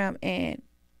Instagram, and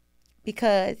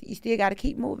because you still got to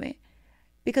keep moving.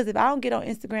 Because if I don't get on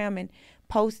Instagram and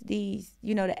post these,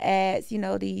 you know, the ads, you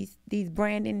know, these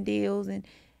branding deals, and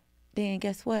then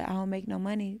guess what? I don't make no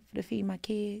money to feed my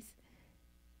kids.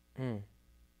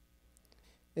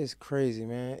 It's crazy,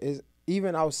 man. It's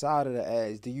even outside of the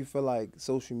ads. Do you feel like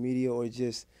social media or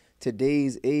just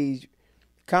today's age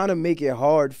kind of make it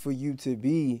hard for you to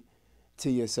be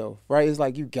to yourself, right? It's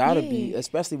like you gotta be,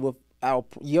 especially with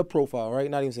your profile, right?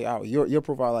 Not even say your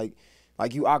profile, like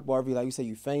you Akbar, like you say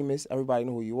you famous, everybody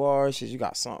know who you are, shit, you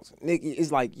got songs. Nick,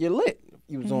 it's like you're lit.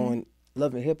 You was on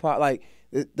Love and Hip Hop, like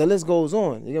the list goes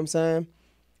on, you know what I'm saying?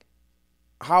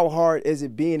 How hard is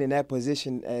it being in that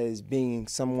position as being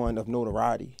someone of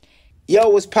notoriety? Yo,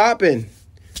 what's poppin'?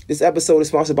 This episode is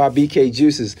sponsored by BK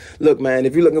Juices. Look, man,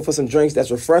 if you're looking for some drinks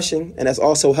that's refreshing and that's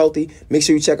also healthy, make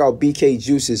sure you check out BK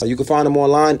Juices. You can find them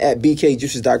online at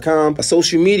bkjuices.com.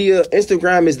 Social media,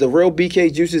 Instagram is The Real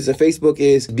BK Juices and Facebook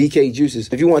is BK Juices.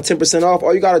 If you want 10% off,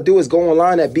 all you got to do is go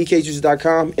online at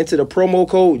bkjuices.com, enter the promo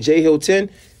code JHILL10.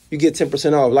 You get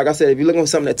 10% off. Like I said, if you're looking for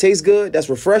something that tastes good, that's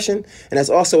refreshing, and that's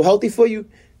also healthy for you,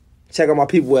 check out my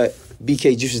people at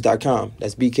bkjuices.com.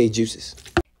 That's BK Juices.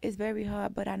 It's very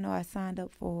hard, but I know I signed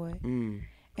up for it. And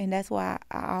that's why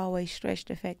I always stress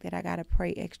the fact that I got to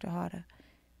pray extra harder.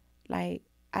 Like,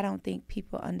 I don't think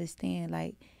people understand,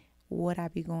 like, what I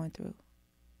be going through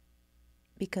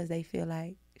because they feel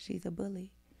like she's a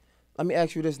bully. Let me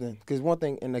ask you this then, because one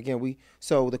thing, and again,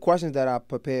 so the questions that I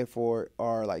prepared for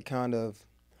are like kind of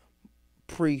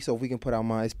so if we can put our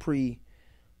minds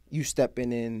you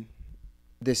stepping in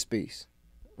this space,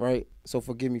 right? So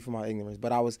forgive me for my ignorance,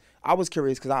 but I was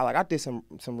curious because I did some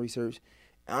research.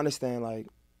 I understand like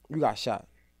you got shot,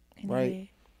 right?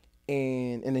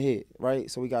 And in the head, right?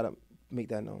 So we gotta make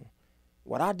that known.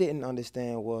 What I didn't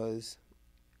understand was,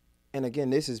 and again,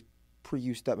 this is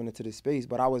you stepping into this space,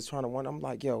 but I was trying to wonder, I'm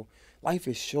like, yo, life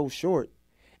is so short.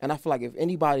 And I feel like if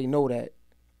anybody know that,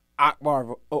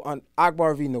 Akbar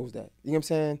V knows that. You know what I'm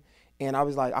saying? And I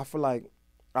was like, I feel like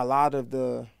a lot of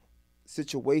the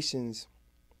situations,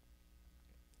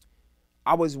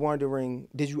 I was wondering,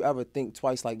 did you ever think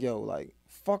twice like, yo, like,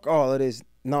 fuck all of this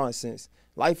nonsense.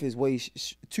 Life is way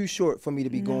too short for me to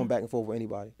be going back and forth with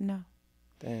anybody. No.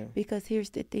 Damn. Because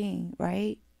here's the thing,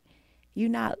 right? You're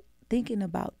not thinking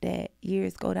about that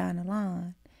years go down the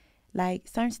line. Like,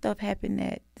 certain stuff happened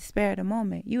at the spur of the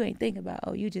moment. You ain't thinking about,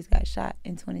 oh, you just got shot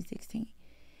in 2016.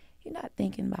 You're not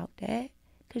thinking about that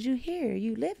because you here,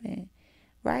 you living,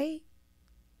 right?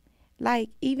 Like,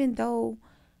 even though,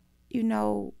 you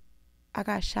know, I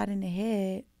got shot in the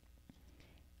head,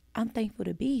 I'm thankful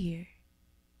to be here.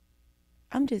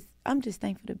 I'm just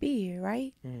thankful to be here,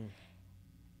 right? Mm.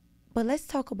 But let's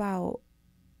talk about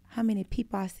how many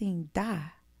people I seen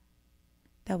die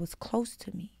that was close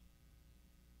to me.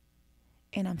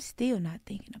 And I'm still not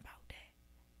thinking about that.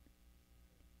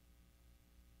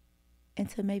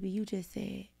 Until maybe you just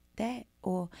said that,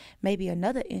 or maybe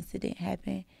another incident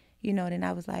happened, you know, then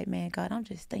I was like, man, God, I'm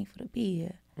just thankful to be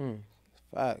here.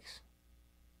 Facts.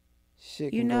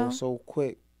 Shit can go so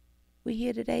quick. We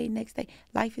here today, next day.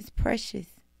 Life is precious.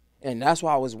 And that's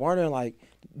why I was wondering, like,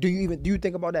 do you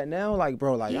think about that now? Like,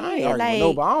 bro, like, yeah, I ain't arguing with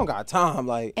nobody. I don't got time.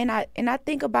 Like, and I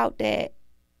think about that.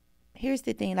 Here's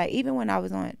the thing, like, even when I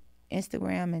was on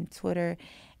Instagram and Twitter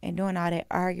and doing all that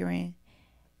arguing,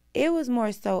 it was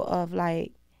more so of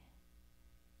like,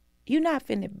 you not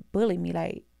finna bully me.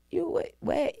 Like,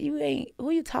 what you ain't, who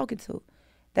you talking to?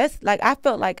 That's like, I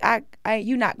felt like I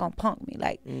you not gonna punk me.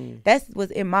 Like, that's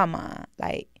what's in my mind.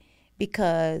 Like,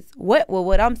 because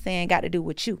what I'm saying got to do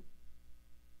with you.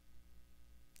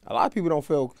 A lot of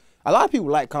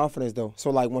people lack confidence though. So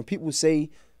like when people say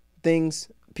things,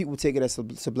 people take it as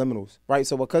subliminals, right?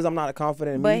 So because I'm not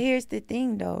confident in me. But here's the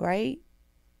thing though, right?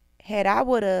 Had I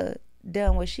would have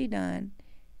done what she done,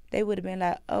 they would have been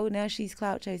like, oh, now she's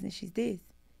clout chasing, she's this.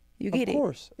 You get it? Of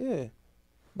course, yeah.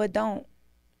 But don't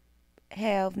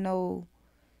have no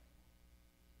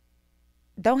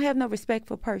respect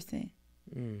for person.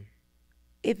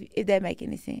 If that make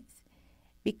any sense.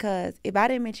 Because if I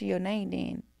didn't mention your name,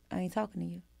 then I ain't talking to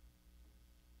you.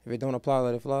 If it don't apply,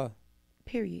 let it fly.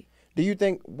 Period. Do you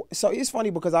think, so it's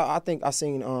funny because I think I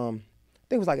seen, I think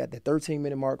it was like at the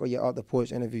 13-minute mark or your other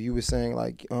push interview, you were saying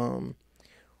like a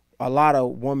lot of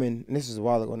women, and this is a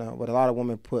while ago now, but a lot of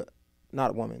women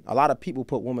a lot of people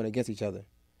put women against each other.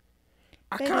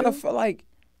 I kind of feel like,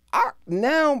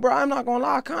 now, bro, I'm not gonna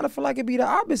lie, I kind of feel like it'd be the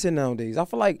opposite nowadays. I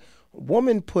feel like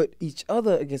women put each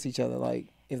other against each other, like,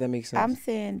 if that makes sense. I'm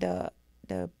saying the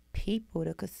people,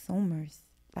 the consumers,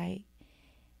 like,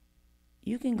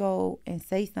 you can go and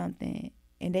say something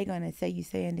and they're gonna say you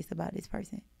saying this about this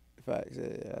person. Facts,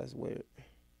 yeah, that's weird.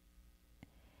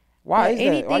 Why is that?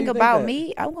 Anything about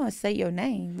me, I'm gonna say your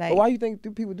name. Like, but why you think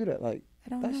do people do that? Like, I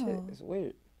don't that know. shit is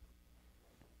weird.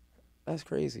 That's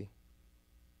crazy.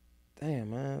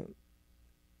 Damn, man.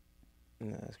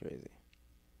 Nah, that's crazy.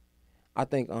 I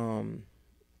think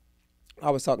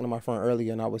I was talking to my friend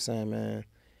earlier and I was saying, man,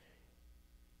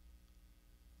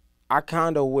 I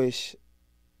kind of wish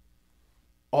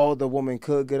all the women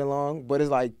could get along, but it's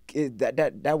like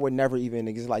that would never even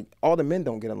exist. Like, all the men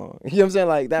don't get along. You know what I'm saying?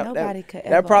 Like nobody could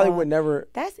that probably would never.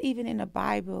 That's even in the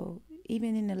Bible.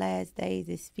 Even in the last days,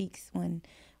 it speaks when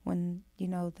you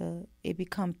know it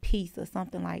become peace or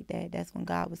something like that. That's when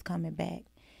God was coming back.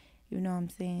 You know what I'm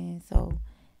saying? So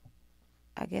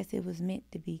I guess it was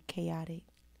meant to be chaotic.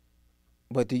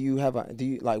 But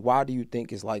why do you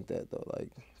think it's like that though? Like,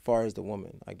 as far as the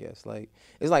woman, I guess, like,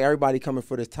 it's like everybody coming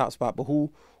for this top spot, but who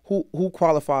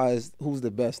qualifies who's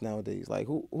the best nowadays? Like,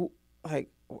 who like,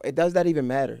 does that even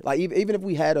matter? Like, even if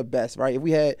we had a best, right? If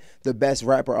we had the best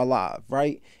rapper alive,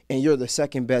 right? And you're the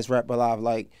second best rapper alive,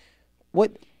 like,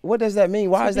 what does that mean?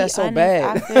 Why is that so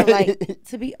bad? I feel like,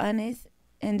 to be honest,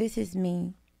 and this is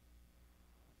me,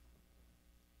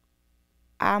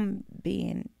 I'm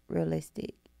being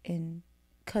realistic, and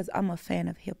because I'm a fan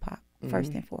of hip-hop,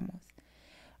 first and foremost,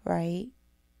 right?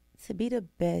 To be the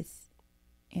best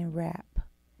in rap,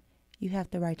 you have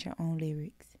to write your own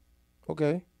lyrics.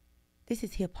 Okay. This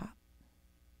is hip hop.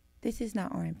 This is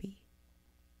not R&B.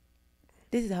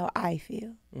 This is how I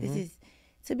feel. This is,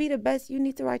 to be the best, you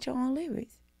need to write your own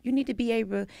lyrics. You need to be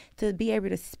able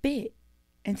to spit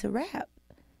and to rap.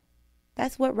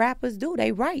 That's what rappers do.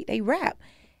 They write, they rap.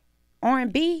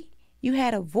 R&B, you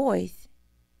had a voice.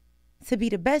 To be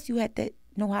the best, you had to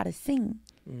know how to sing.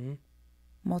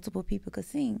 Multiple people could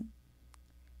sing.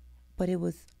 But it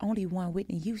was only one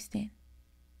Whitney Houston.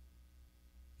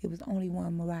 It was only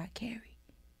one Mariah Carey.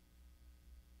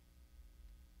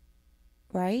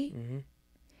 Right?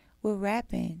 With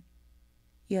rapping,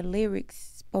 your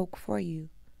lyrics spoke for you.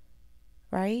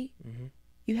 Right?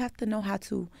 You have to know how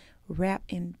to rap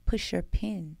and push your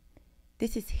pen.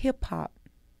 This is hip hop.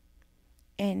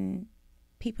 And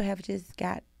people have just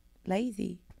got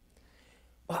lazy.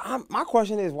 Well, my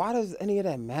question is, why does any of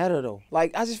that matter though?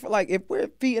 Like, I just feel like if we're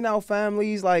feeding our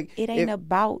families, like, it ain't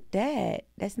about that.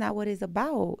 That's not what it's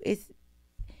about.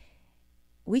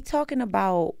 We talking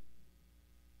about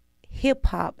hip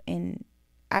hop, and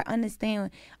I understand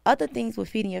other things with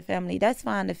feeding your family. That's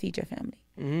fine to feed your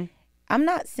family. I'm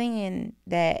not saying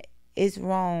that it's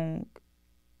wrong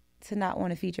to not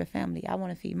want to feed your family. I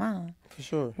want to feed mine. For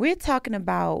sure. We're talking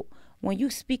about when you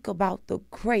speak about the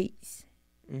greats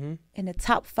and the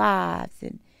top fives,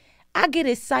 and I get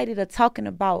excited of talking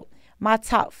about my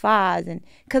top fives, and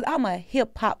because I'm a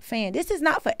hip hop fan. This is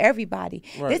not for everybody.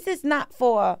 Right. This is not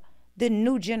for the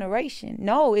new generation.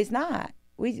 No, it's not.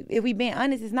 If we being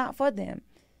honest, it's not for them.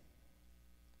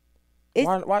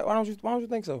 Why don't you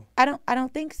think so? I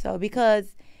don't think so,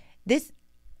 because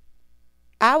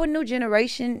our new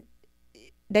generation,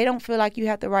 they don't feel like you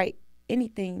have to write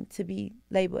anything to be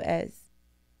labeled as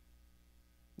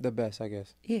the best, I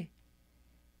guess. Yeah.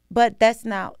 But that's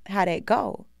not how that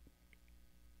go.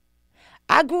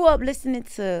 I grew up listening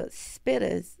to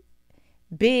spitters,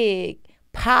 Big,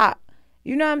 Pop.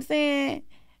 You know what I'm saying?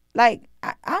 Like,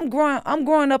 I'm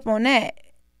growing up on that.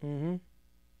 You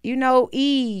know,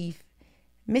 Eve,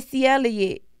 Missy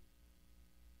Elliott,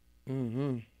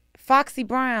 Foxy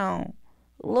Brown,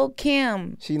 Lil'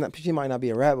 Kim. She might not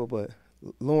be a rapper, but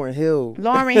Lauryn Hill.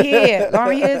 Lauryn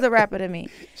Hill is a rapper to me.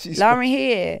 Lauryn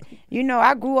Hill. You know,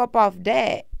 I grew up off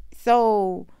that.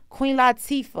 So Queen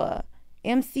Latifah,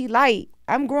 MC Lyte.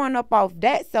 I'm growing up off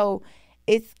that. So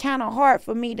it's kind of hard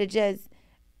for me to just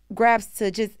grasp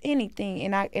to just anything,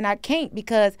 and I can't,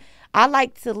 because I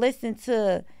like to listen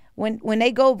to when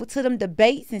they go to them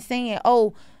debates and saying,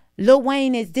 oh, Lil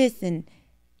Wayne is this and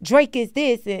Drake is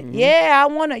this, and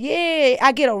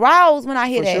I get aroused when I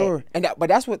hear that. For sure. But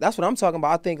that's what I'm talking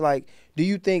about. I think, like, do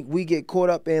you think we get caught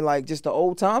up in like just the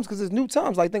old times? Because it's new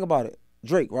times. Like, think about it.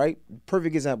 Drake, right?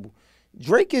 Perfect example.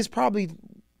 Drake is probably,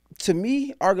 to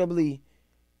me, arguably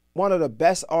one of the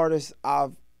best artists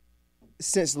I've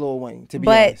since Lil Wayne, to be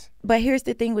honest. But here's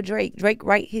the thing with Drake. Drake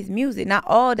write his music. Not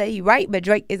all that he write, but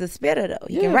Drake is a spitter though.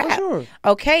 He can rap. For sure.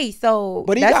 Okay, so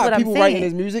but he that's got what people I'm saying. writing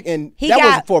his music, and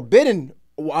was forbidden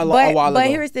a while ago. But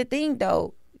here's the thing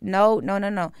though.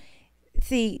 No.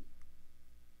 See,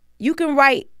 you can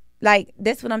write, like,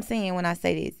 that's what I'm saying when I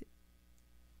say this.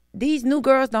 These new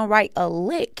girls don't write a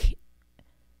lick.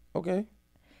 Okay.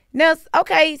 Now,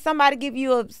 okay, somebody give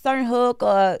you a certain hook,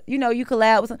 or, you know, you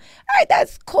collab with something. All right,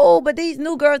 that's cool, but these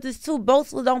new girls is too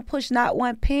boastful, don't push not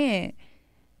one pen.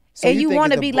 So and you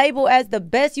want to be labeled as the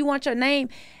best. You want your name.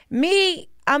 Me,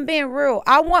 I'm being real.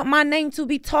 I want my name to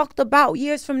be talked about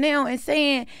years from now and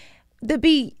saying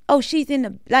she's in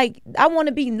the, like, I want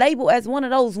to be labeled as one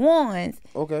of those ones.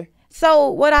 Okay. So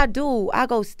what I do, I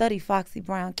go study Foxy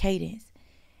Brown cadence.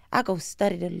 I go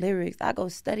study the lyrics. I go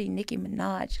study Nicki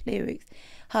Minaj lyrics.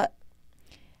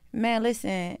 Man,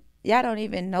 listen, y'all don't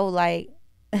even know, like,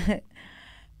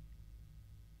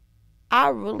 I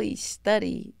really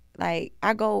study. Like,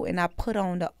 I go and I put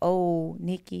on the old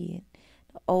Nicki,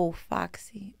 the old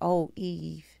Foxy, old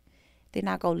Eve. Then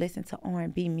I go listen to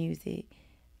R&B music.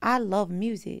 I love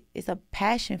music. It's a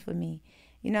passion for me.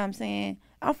 You know what I'm saying?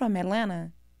 I'm from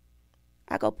Atlanta.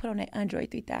 I go put on that Andre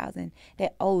 3000,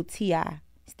 that old T.I.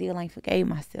 Still ain't forgave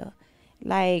myself.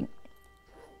 Like,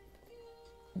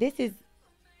 this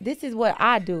is what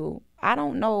I do. I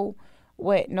don't know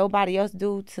what nobody else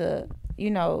do to, you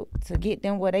know, to get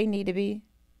them where they need to be.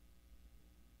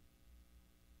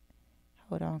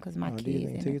 Hold on, because my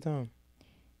kids. Take your time.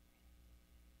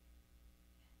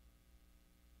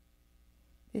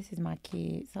 This is my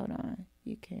kids. Hold on.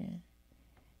 You can.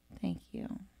 Thank you.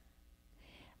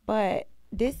 But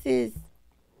this is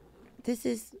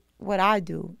what I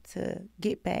do to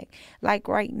get back. Like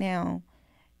right now,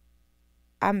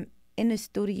 I'm in the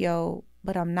studio,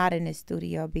 but I'm not in the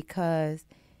studio because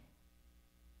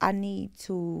I need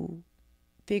to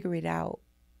figure it out,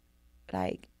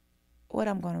 like, what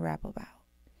I'm going to rap about,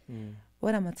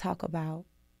 what I'm going to talk about.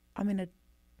 I'm in a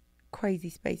crazy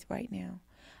space right now.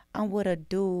 I'm with a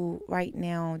dude right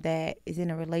now that is in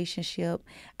a relationship.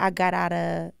 I got out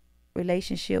of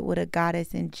relationship with a guy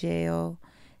that's in jail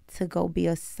to go be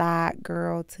a side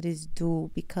girl to this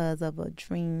dude because of a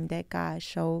dream that God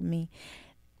showed me.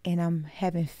 And I'm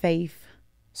having faith.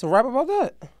 So rap about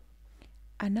that.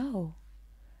 I know.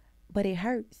 But it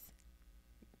hurts.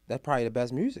 That's probably the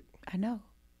best music. I know.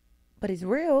 But it's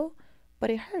real, but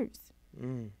it hurts.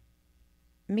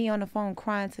 Me on the phone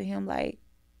crying to him like,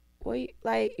 wait,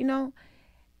 like, you know,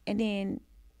 and then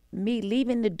me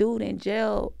leaving the dude in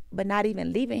jail, but not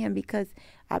even leaving him because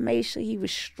I made sure he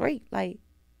was straight, like,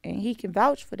 and he can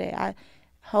vouch for that. I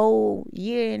whole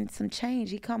year and some change,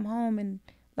 he come home in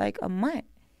like a month.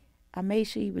 I made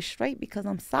sure he was straight because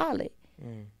I'm solid.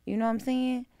 You know what I'm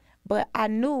saying? But I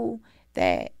knew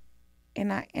that,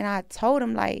 and I told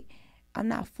him, like, I'm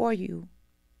not for you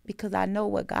because I know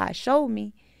what God showed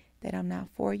me, that I'm not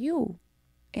for you.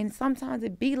 And sometimes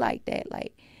it be like that.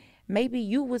 Like, maybe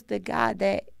you was the guy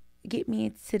that get me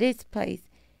into this place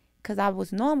because I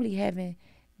was normally having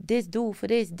this dude for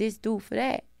this dude for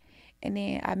that. And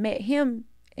then I met him,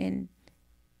 and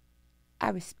I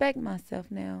respect myself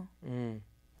now.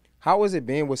 How is it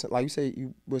being with, like you say,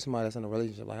 you with somebody that's in a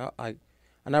relationship? Like,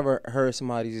 I never heard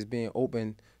somebody just being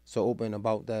so open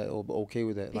about that or okay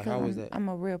with that. Because like, how is that? I'm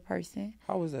a real person.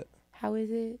 How is that? How is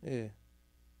it? Yeah.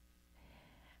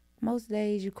 Most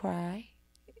days you cry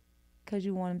because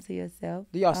you want him to yourself.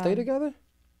 Do y'all stay together?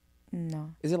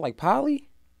 No. Is it like poly?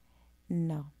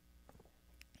 No.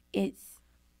 He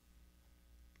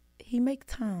make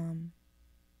time.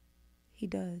 He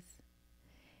does.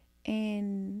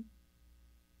 And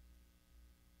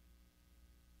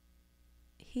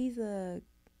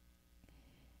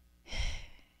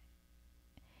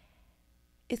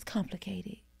it's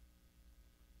complicated.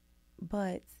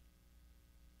 But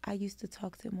I used to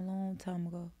talk to him a long time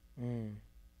ago. And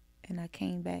I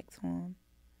came back to him.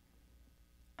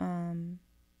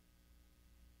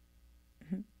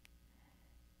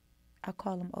 I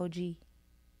call him OG.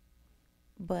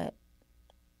 But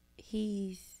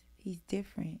he's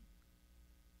different.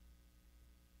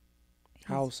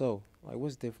 How so? Like,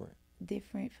 what's different?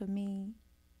 Different for me.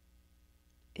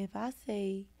 If I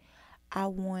say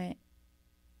I'm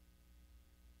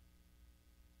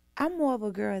more of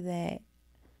a girl that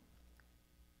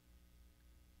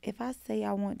if I say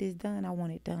I want this done, I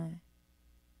want it done.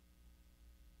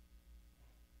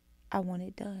 I want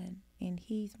it done. And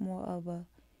he's more of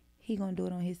he gonna do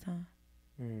it on his time.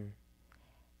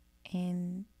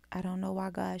 And I don't know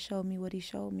why God showed me what he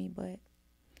showed me, but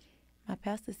my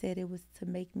pastor said it was to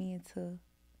make me into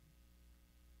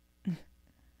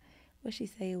what she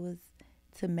say, it was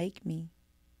to make me.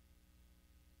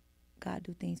 God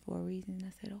do things for a reason.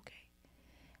 I said, okay.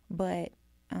 But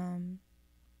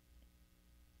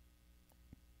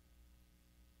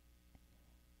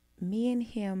me and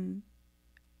him,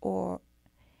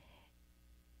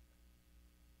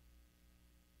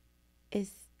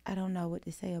 I don't know what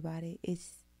to say about it.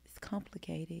 It's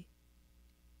complicated.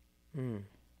 I'm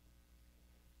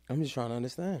just trying to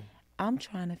understand. I'm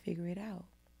trying to figure it out.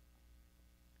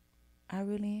 I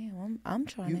really am. I'm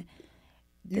trying to.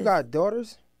 You got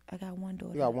daughters? I got one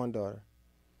daughter. You got one daughter.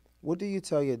 What do you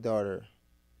tell your daughter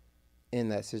in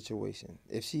that situation?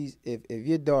 If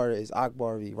your daughter is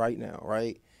Akbar right now,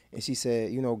 right? And she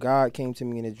said, you know, God came to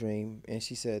me in a dream, and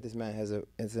she said this man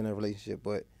is in a relationship,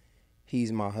 but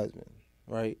he's my husband,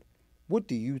 right? What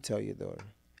do you tell your daughter?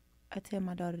 I tell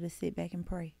my daughter to sit back and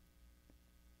pray,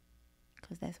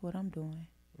 because that's what I'm doing.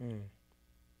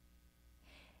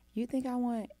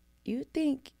 You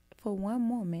think for one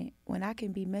moment when I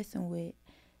can be messing with,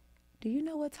 do you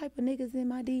know what type of niggas in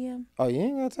my DM? Oh, you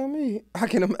ain't gonna tell me. I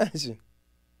can imagine.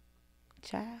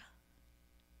 Child.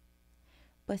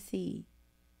 But see,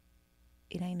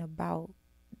 it ain't about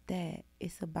that.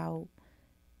 It's about,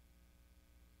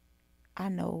 I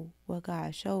know what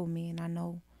God showed me, and I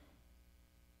know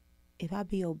if I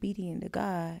be obedient to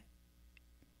God,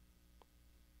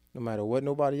 no matter what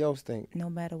nobody else thinks. No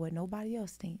matter what nobody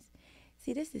else thinks.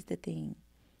 See, this is the thing.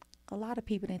 A lot of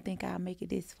people didn't think I'd make it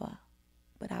this far,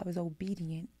 but I was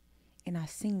obedient, and I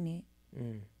seen it.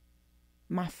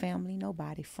 My family,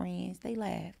 nobody, friends, they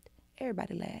laughed.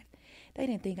 Everybody laughed. They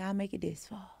didn't think I'd make it this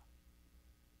far.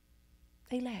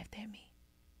 They laughed at me.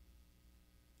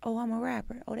 Oh, I'm a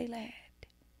rapper. Oh, they laughed.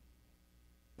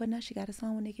 But now she got a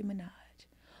song with Nicki Minaj.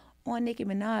 On Nicki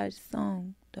Minaj's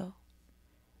song, though,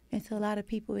 And to a lot of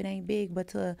people, it ain't big, but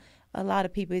to a lot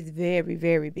of people, it's very,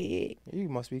 very big. You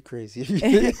must be crazy.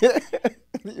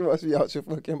 You must be out your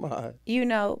fucking mind. You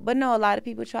know, but no, a lot of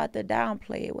people try to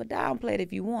downplay it. Well, downplay it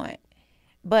if you want.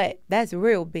 But that's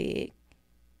real big.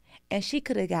 And she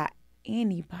could have got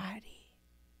anybody.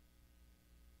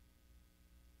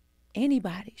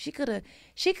 Anybody. She could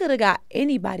have got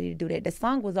anybody to do that. The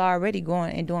song was already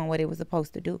going and doing what it was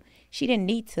supposed to do. She didn't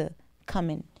need to come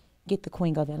and get the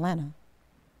Queen of Atlanta.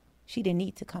 She didn't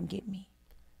need to come get me.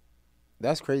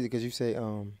 That's crazy because you say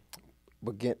in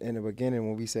the beginning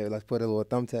when we said let's put a little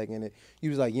thumbtack in it, you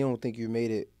was like you don't think you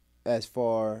made it as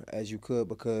far as you could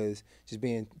because just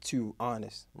being too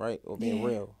honest, right? Or being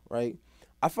real, right?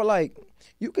 I feel like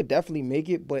you could definitely make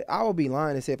it, but I would be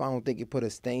lying to say if I don't think it put a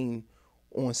stain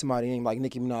on somebody's name, like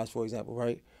Nicki Minaj, for example,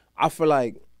 right? I feel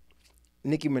like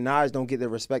Nicki Minaj don't get the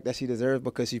respect that she deserves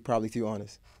because she's probably too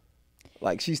honest.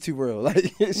 Like, she's too real.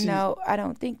 Like, no, I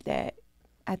don't think that.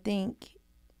 I think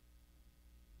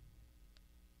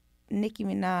Nicki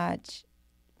Minaj,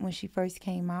 when she first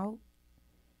came out,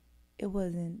 it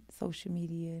wasn't social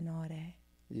media and all that.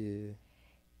 Yeah.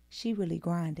 She really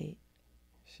grinded.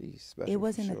 She's special. It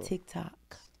wasn't for sure. a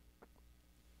TikTok.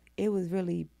 It was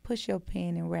really push your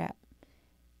pen and rap.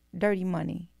 Dirty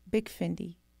Money, Big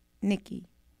Fendi, Nicki.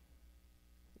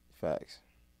 Facts.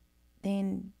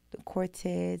 Then the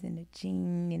Cortez and the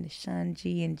Jean and the Shun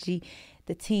G and G,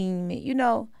 the team, you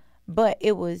know. But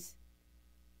it was,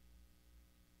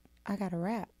 I got to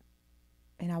rap.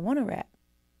 And I want to rap.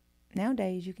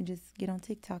 Nowadays, you can just get on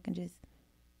TikTok and just.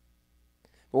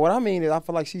 But what I mean is I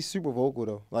feel like she's super vocal,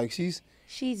 though. Like, she's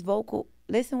vocal.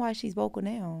 Listen why she's vocal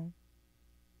now.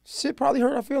 Shit probably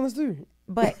hurt her feelings, too.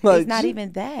 But like, it's not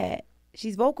even that.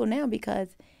 She's vocal now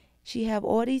because she have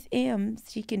all these M's.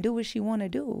 She can do what she want to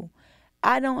do.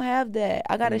 I don't have that.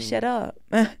 I got to shut up.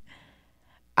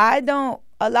 I don't.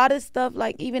 A lot of stuff,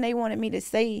 like even they wanted me to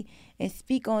say and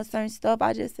speak on certain stuff,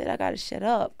 I just said I got to shut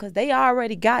up because they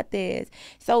already got theirs.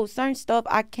 So certain stuff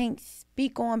I can't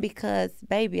speak on because,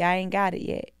 baby, I ain't got it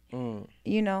yet.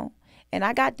 You know? And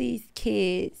I got these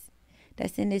kids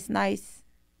that's in this nice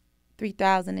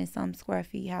 3,000 and some square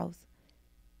feet house.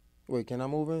 Wait, can I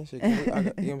move in? Shit, you know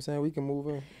what I'm saying? We can move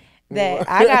in. That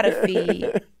I got to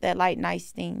feed that like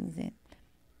nice things. And,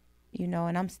 you know,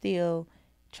 and I'm still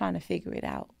trying to figure it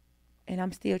out. And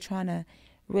I'm still trying to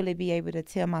really be able to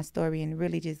tell my story and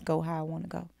really just go how I want to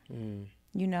go.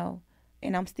 You know?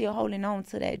 And I'm still holding on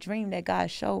to that dream that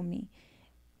God showed me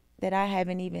that I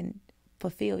haven't even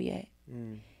fulfilled yet.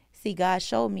 See, God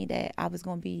showed me that I was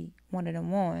going to be one of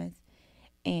them ones,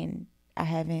 and I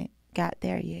haven't got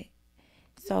there yet.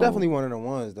 So definitely one of the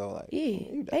ones, though. Like,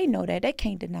 yeah, they know that. They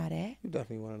can't deny that. You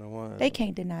definitely one of the ones. They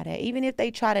can't deny that. Even if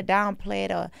they try to downplay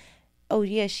it or, oh,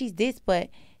 yeah, she's this, but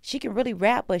she can really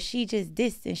rap, but she just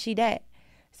this and she that.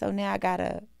 So now I got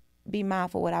to be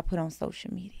mindful what I put on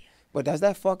social media. But does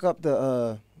that fuck up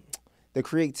the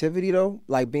creativity, though?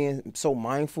 Like being so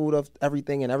mindful of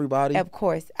everything and everybody? Of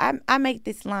course. I make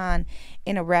this line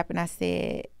in a rap and I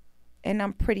said, and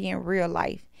I'm pretty in real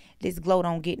life, this glow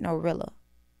don't get no realer.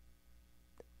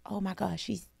 Oh my God,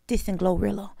 she's dissing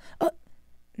Glorilla.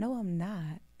 No, I'm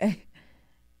not.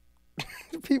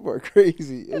 People are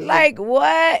crazy. It's like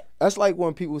what? That's like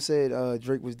when people said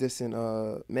Drake was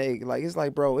dissing Meg. Like, it's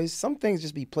like, bro, some things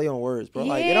just be play on words, bro.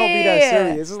 Like, it don't be that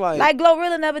serious. It's like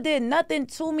Glorilla never did nothing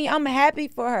to me. I'm happy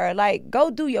for her. Like, go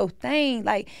do your thing.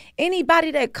 Like,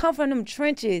 anybody that come from them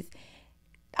trenches,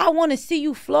 I want to see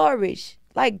you flourish.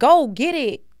 Like, go get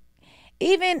it.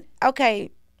 Even,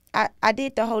 okay, I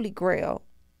did the Holy Grail,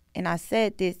 and I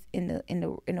said this in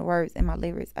the words in my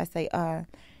lyrics. I say,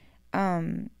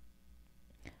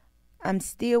 I'm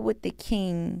still with the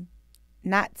king,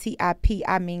 not T.I.P.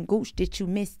 I mean, Gooch, did you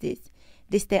miss this?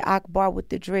 This that Akbar with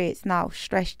the dreads, now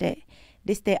stretch that.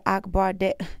 This that Akbar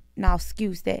that, now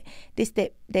excuse that. This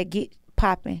that get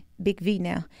popping, Big V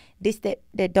now. This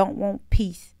that don't want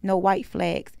peace, no white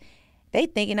flags. They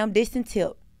thinking I'm dissing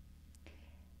Tip.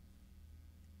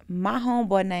 My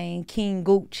homeboy named King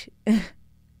Gooch.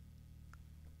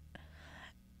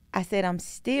 I said, I'm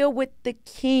still with the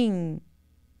king.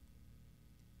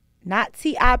 Not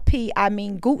T.I.P. I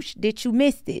mean, Gooch, did you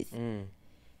miss this?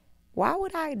 Why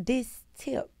would I diss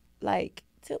Tip? Like,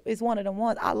 Tip is one of the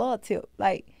ones. I love Tip.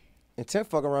 Like, and Tip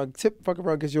fuck around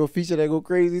gets you a feature that go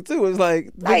crazy too. It's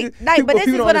like but this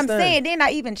is what I'm saying. Then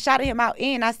I even shouted him out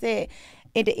in. I said,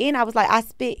 at the end, I was like, I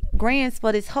spit grands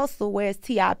for this hustle, where's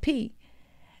T.I.P.?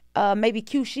 Maybe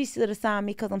Q, she should have signed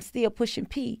me because I'm still pushing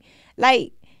P.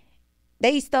 Like,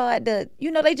 they start to,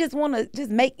 they just want to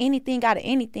just make anything out of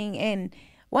anything. And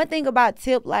one thing about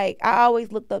Tip, like, I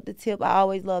always looked up to Tip. I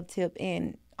always loved Tip.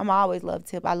 And I'm always love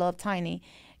Tip. I love Tiny,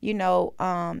 you know,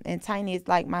 and Tiny is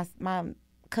like my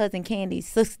cousin Candy's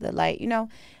sister. Like, you know,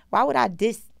 why would I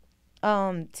diss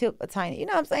Tip or Tiny? You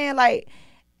know what I'm saying? Like,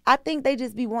 I think they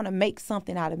just be want to make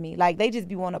something out of me. Like, they just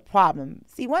be want a problem.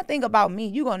 See, one thing about me,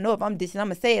 you gonna know if I'm dissing, I'm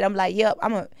gonna say it. I'm like, yep,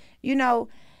 you know,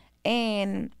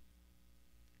 and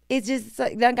it's just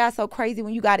that got so crazy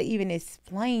when you gotta even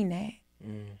explain that.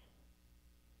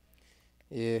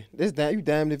 Yeah, you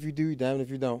damned if you do, you damned if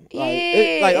you don't.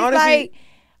 Like, honestly, like,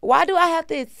 why do I have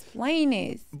to explain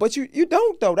this? But you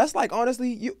don't though. That's like,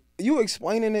 honestly, you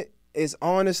explaining it is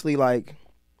honestly like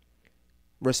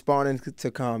responding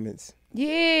to comments.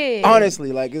 Yeah.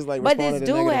 Honestly, like, it's like. But this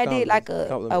dude had did like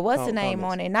a what's the name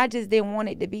on it, and I just didn't want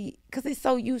it to be, because they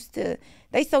so used to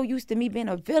me being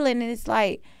a villain, and it's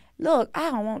like, look,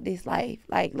 I don't want this life.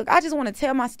 Like, look, I just want to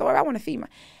tell my story. I want to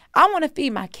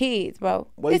feed my kids, bro.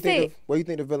 Where do you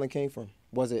think the villain came from?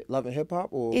 Was it Love and Hip Hop,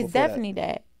 or it's definitely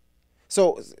that?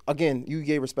 So again, you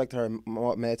gave respect to her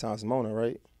mad times, Mona,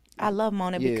 right? I love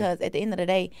Mona because at the end of the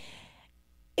day,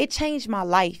 it changed my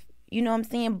life. You know what I'm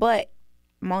saying? But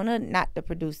Mona not the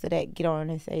producer that get on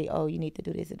and say, oh, you need to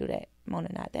do this and do that. Mona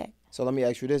not that. So let me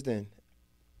ask you this then.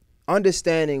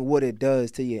 Understanding what it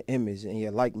does to your image and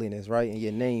your likeliness, right, and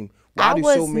your name. Let's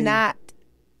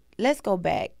go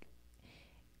back.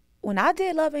 When I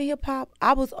did Love and Hip Hop,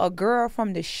 I was a girl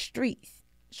from the streets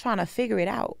trying to figure it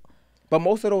out. But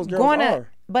most of those girls are.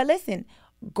 But listen,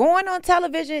 going on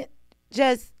television,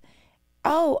 just,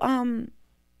 I'm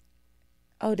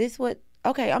trying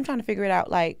to figure it out.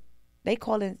 Like, we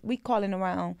calling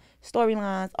around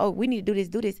storylines. Oh, we need to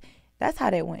do this. That's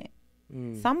how that went.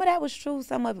 Some of that was true,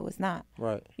 some of it was not.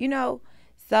 Right. You know?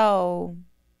 So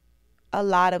a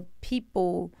lot of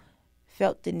people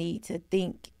felt the need to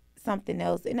think something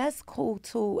else, and that's cool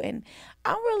too. And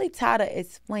I'm really tired of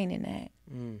explaining that.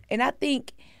 And I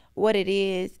think what it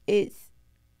is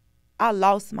I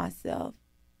lost myself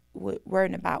with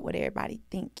worrying about what everybody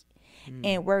think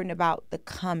and worrying about the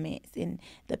comments and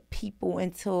the people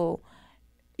until,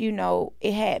 you know,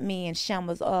 it had me in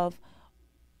shambles of,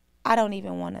 I don't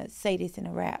even want to say this in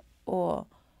a rap,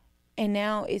 and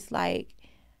now it's like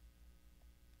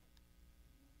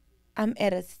I'm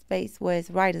at a space where it's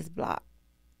writer's block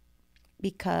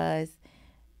because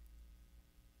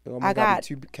I got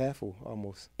to be too careful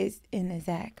almost.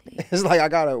 Exactly. It's like I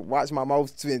gotta watch my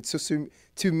mouth in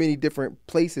too many different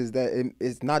places that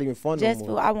it's not even fun no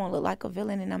more. I won't look like a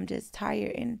villain, and I'm just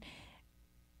tired, and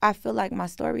I feel like my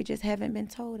story just haven't been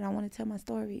told, and I want to tell my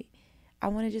story. I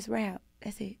want to just rap.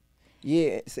 That's it.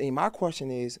 Yeah. See, my question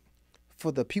is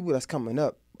for the people that's coming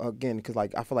up again, because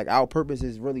like I feel like our purpose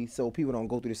is really so people don't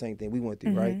go through the same thing we went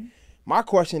through, right? My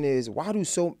question is, why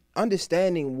do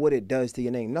understanding what it does to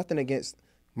your name? Nothing against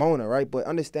Mona, right? But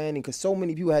understanding, because so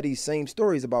many people had these same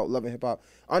stories about Love and Hip Hop,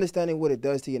 understanding what it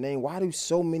does to your name, why do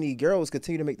so many girls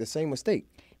continue to make the same mistake?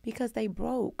 Because they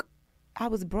broke. I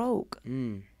was broke.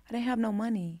 I didn't have no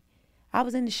money. I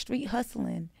was in the street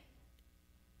hustling.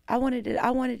 I wanted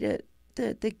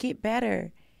to get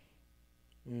better.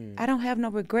 I don't have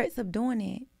no regrets of doing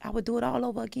it. I would do it all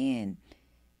over again.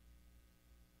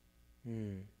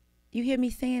 You hear me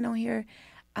saying on here,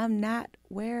 I'm not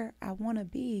where I want to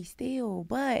be still,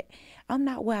 but I'm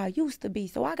not where I used to be.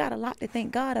 So I got a lot to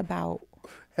thank God about.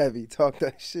 Heavy talk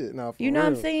that shit now. You know what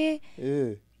I'm saying?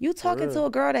 Yeah. You talking to a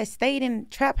girl that stayed in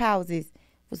trap houses,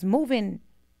 was moving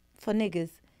for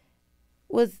niggas,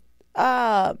 was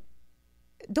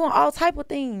doing all type of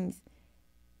things.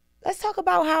 Let's talk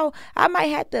about how I might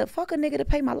have to fuck a nigga to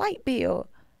pay my light bill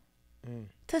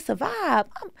to survive.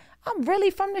 I'm really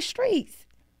from the streets.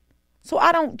 So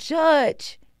I don't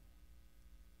judge.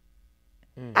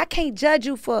 I can't judge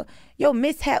you for your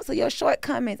mishaps or your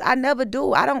shortcomings. I never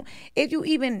do. I don't. If you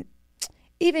even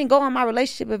go on my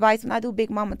relationship advice when I do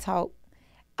Big Mama Talk,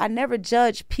 I never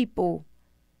judge people.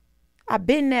 I've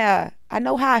been there. I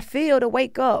know how I feel to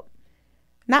wake up,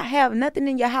 not have nothing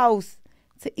in your house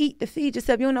to eat, to feed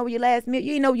yourself. You don't know your last meal.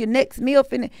 You don't know your next meal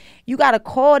finna. You got to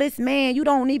call this man you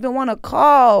don't even want to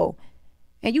call.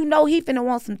 And you know he finna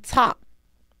want some top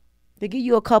to give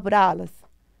you a couple dollars.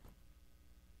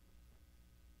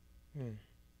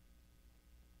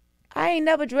 I ain't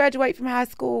never graduate from high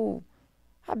school.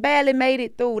 I barely made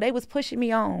it through. They was pushing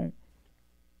me on.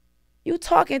 You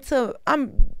talking to,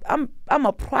 I'm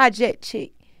a project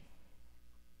chick.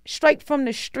 Straight from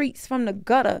the streets, from the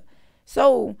gutter.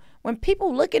 So when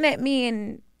people looking at me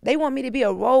and they want me to be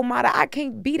a role model, I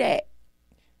can't be that.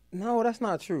 No, that's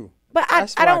not true. But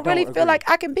I don't really feel like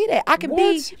I can be that. I can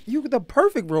be. You the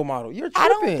perfect role model. You're tripping. I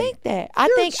don't think that. I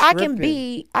think I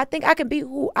can be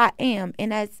who I am,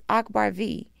 and that's Akbar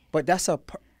V. But that's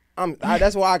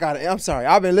That's why I got it. I'm sorry.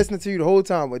 I've been listening to you the whole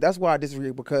time, but that's why I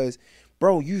disagree because,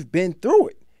 bro, you've been through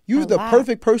it. You're the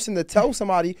perfect person to tell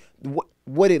somebody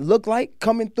what it looked like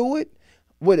coming through it,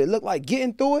 what it looked like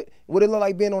getting through it, what it looked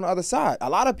like being on the other side. A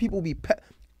lot of people be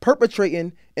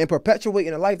perpetrating and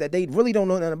perpetuating a life that they really don't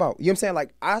know nothing about. You know what I'm saying?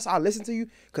 Like, I listen to you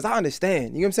because I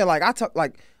understand. You know what I'm saying?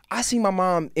 Like, I see my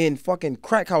mom in fucking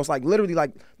crack house, like literally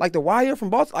like The Wire from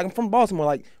Baltimore. Like, I'm from Baltimore,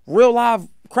 like real live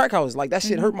crack house. Like, that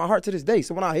shit hurt my heart to this day.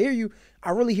 So when I hear you,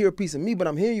 I really hear a piece of me, but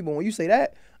I'm hearing you. But when you say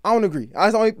that, I don't agree.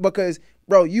 That's only because,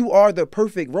 bro, you are the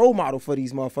perfect role model for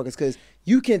these motherfuckers because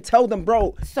you can tell them,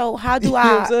 bro. So how do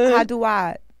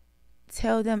I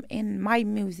tell them in my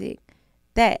music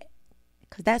that?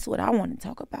 Because that's what I want to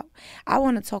talk about. I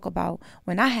want to talk about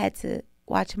when I had to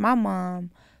watch my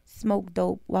mom smoke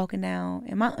dope walking down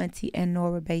in my auntie and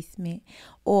Nora basement,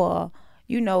 or,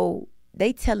 you know,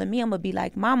 they telling me I'm going to be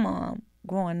like my mom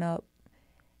growing up.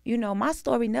 You know, my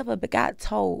story never got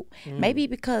told. Maybe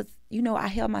because, you know, I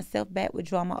held myself back with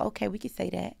drama. Okay, we could say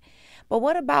that. But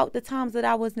what about the times that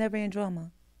I was never in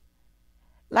drama?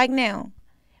 Like now,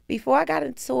 before I got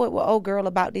into it with old girl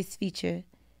about this feature,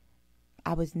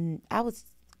 I was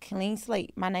clean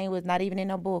slate. My name was not even in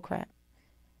no bull crap.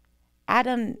 I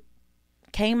done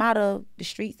came out of the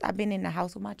streets. I've been in the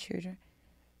house with my children.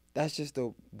 That's just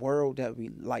the world that we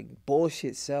like.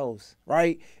 Bullshit sells,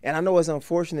 right? And I know it's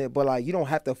unfortunate, but like, you don't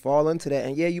have to fall into that.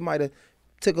 And yeah, you might have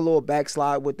took a little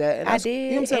backslide with that. And I did. You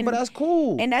know what I'm saying? But that's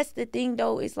cool. And that's the thing,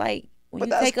 though. It's like when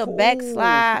you take a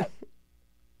backslide,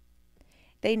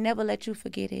 they never let you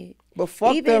forget it. But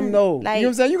fuck them, though. Like, you know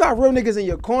what I'm saying? You got real niggas in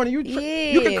your corner.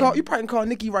 You probably can call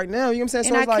Nikki right now. You know what I'm saying?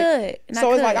 So and it's like, it's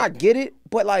like I get it,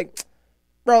 but like,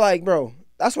 bro,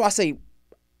 that's why I say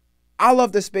I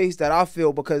love the space that I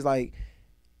feel because like.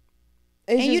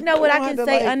 And you know what I can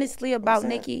say honestly about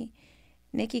Nikki?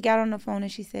 Nikki got on the phone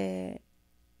and she said,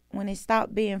 when it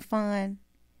stopped being fun,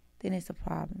 then it's a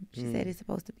problem. She said it's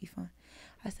supposed to be fun.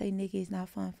 I say, Nikki, it's not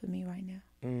fun for me right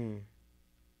now.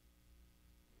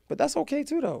 But that's okay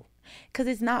too, though. Cause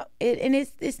it's not,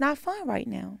 it's not fun right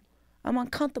now. I'm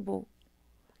uncomfortable.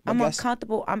 I'm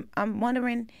uncomfortable. I'm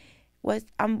wondering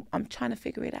I'm trying to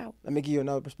figure it out. Let me give you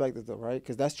another perspective though, right?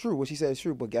 Cause that's true. What she said is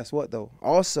true. But guess what though?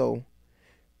 Also,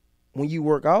 when you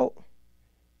work out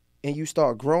and you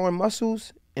start growing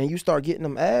muscles and you start getting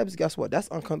them abs, guess what? That's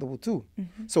uncomfortable too.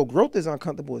 So growth is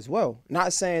uncomfortable as well.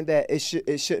 Not saying that it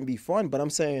shouldn't be fun, but I'm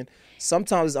saying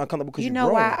sometimes it's uncomfortable because you know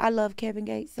why I love Kevin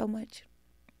Gates so much?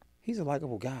 He's a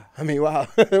likable guy. I mean, wow.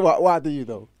 why do you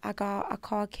though? I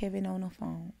called Kevin on the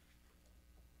phone.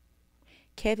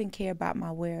 Kevin cares about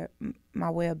my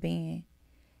well-being,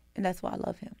 and that's why I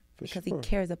love him. Because he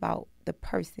cares about the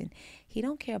person. He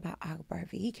don't care about Akbar.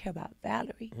 He cares about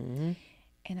Valerie.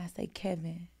 And I say,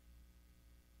 Kevin,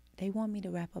 they want me to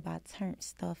rap about turnt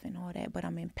stuff and all that, but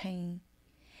I'm in pain.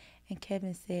 And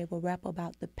Kevin said, well, rap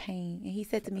about the pain. And he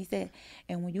said to me,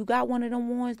 and when you got one of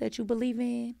them ones that you believe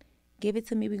in, give it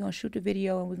to me. We're going to shoot the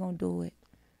video and we're going to do it.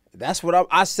 That's what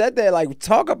I said that. Like,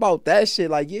 talk about that shit.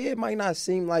 Like, yeah, it might not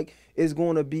seem like it's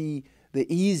going to be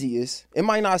the easiest. It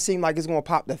might not seem like it's going to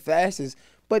pop the fastest.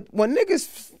 But when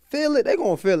niggas feel it, they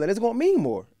gonna feel it. It's gonna mean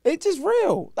more. It's just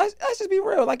real. Let's just be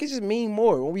real. Like, it just mean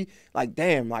more. When we, like,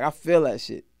 damn, like, I feel that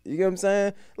shit. You get what I'm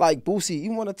saying? Like, Boosie,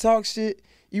 you want to talk shit?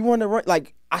 You want to run?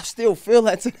 Like, I still feel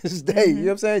that to this day. You know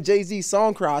what I'm saying? Jay-Z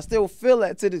song cry. I still feel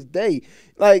that to this day.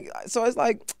 Like, so it's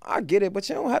like, I get it, but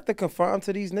you don't have to conform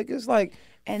to these niggas. Like,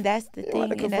 and that's the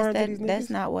thing. And that's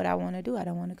not what I want to do. I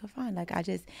don't want to conform. Like,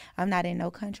 I'm not in no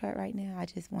contract right now. I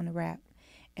just want to rap.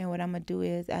 And what I'm going to do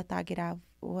is, after I get out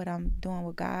what I'm doing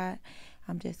with God,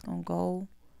 I'm just going to go.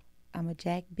 I'm going to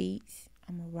jack beats.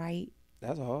 I'm going to write.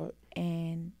 That's hard.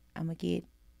 And I'm going to get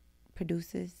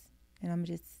producers. And I'm going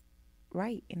to just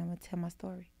write. And I'm going to tell my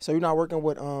story. So you're not working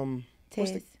with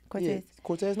Cortez. Yeah,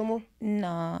 Cortez no more?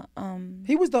 No.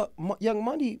 He was the Young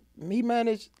Money. He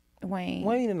managed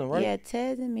Wayne and them, right? Yeah,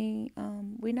 Tez and me,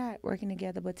 we're not working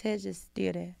together, but Tez just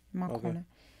still there in my corner.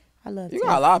 I love you.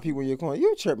 Got a lot of people in your corner.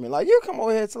 You tripping. Like, you come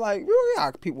over here to, like, you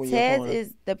got people in your corner. Tez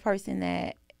is the person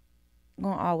that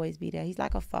gonna always be there. He's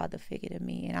like a father figure to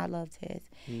me, and I love Tez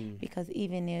because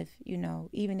even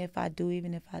if I do,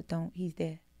 even if I don't, he's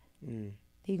there.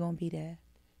 He gonna be there.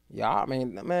 Yeah, I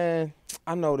mean, man,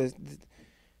 I know this.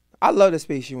 I love the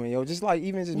space you in, yo. Just like,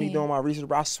 even just me doing my research,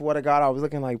 bro, I swear to God, I was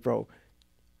looking like, bro,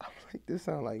 I'm like, this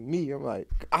sound like me. I'm like,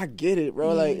 I get it,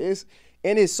 bro. Like, it's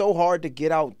so hard to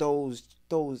get out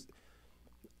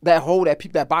that hole,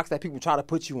 that box that people try to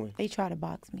put you in. They try to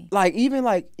box me. Like, even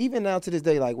now to this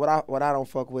day, like, what I don't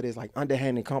fuck with is like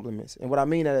underhanded compliments. And what I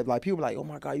mean is, like, people are like, oh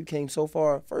my God, you came so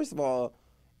far. First of all,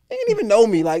 They ain't even know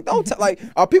me. Like, don't like,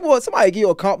 somebody give you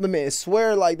a compliment and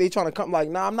swear like they trying to come, like,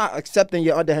 nah, I'm not accepting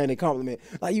your underhanded compliment.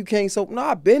 Like, you can't, so,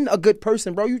 nah, I've been a good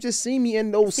person, bro. You just see me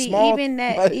in those small. even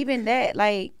that,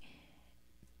 like,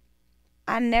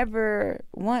 I never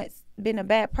once been a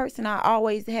bad person. I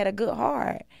always had a good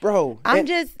heart. Bro.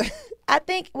 I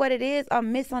think what it is,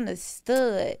 I'm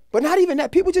misunderstood. But not even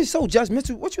that. People just so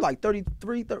judgmental. What you like,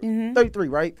 33, 33,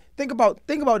 right? Think about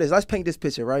this. Let's paint this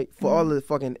picture, right? For all the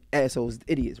fucking assholes,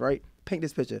 idiots, right? Paint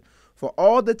this picture. For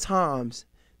all the times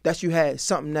that you had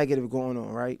something negative going on,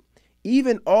 right?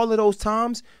 Even all of those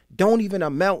times don't even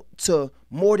amount to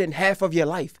more than half of your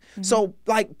life. So,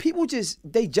 like, people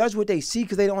they judge what they see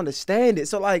because they don't understand it.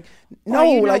 So, like, no,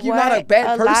 you know like, you're not a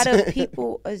bad person. A lot of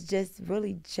people is just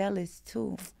really jealous,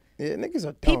 too. Yeah, niggas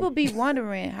are dumb. People be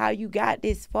wondering how you got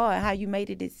this far and how you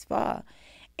made it this far.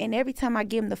 And every time I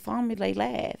give them the formula, they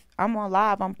laugh. I'm on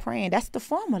live, I'm praying. That's the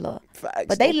formula. Facts,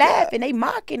 but they laugh and they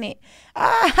mocking it.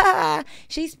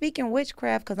 She's speaking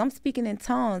witchcraft because I'm speaking in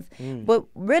tongues. But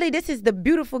really, this is the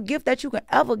beautiful gift that you can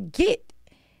ever get.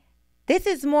 This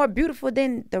is more beautiful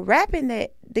than the rapping,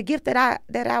 the gift that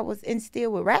I was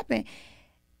instilled with rapping.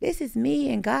 This is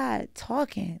me and God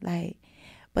talking. Like,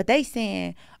 but they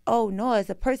saying, oh, no, as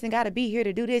a person got to be here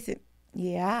to do this. And,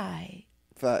 yeah,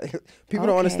 people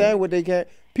don't understand what they get.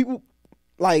 People,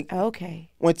 like,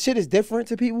 when shit is different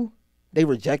to people, they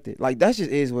reject it. Like, that just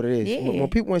is what it is. Yeah.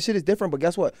 When shit is different, but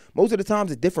guess what? Most of the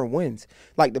times, it's different wins.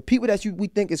 Like, the people that we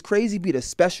think is crazy be the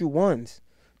special ones.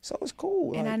 So it's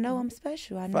cool. And like, I know I'm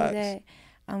special. I know that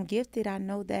I'm gifted. I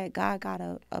know that God got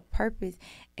a purpose.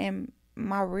 And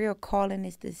my real calling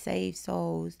is to save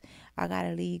souls. I got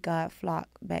to lead God's flock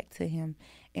back to him.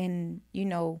 And, you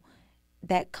know,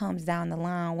 that comes down the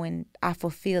line when I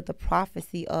fulfill the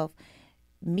prophecy of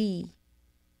me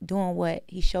doing what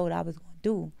he showed I was going to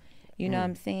do. You know what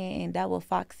I'm saying? And that what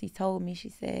Foxy told me. She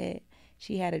said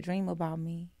she had a dream about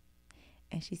me.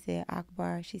 And she said,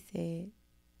 Akbar, she said,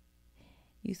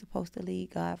 you supposed to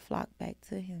lead God's flock back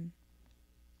to him.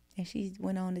 And she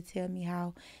went on to tell me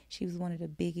how she was one of the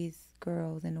biggest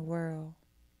girls in the world.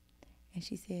 And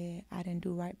she said, I didn't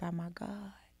do right by my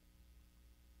God.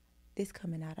 This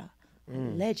coming out of a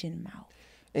legend mouth.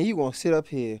 And you gonna sit up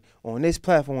here on this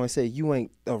platform and say you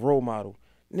ain't a role model.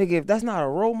 Nigga, if that's not a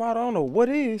role model, I don't know what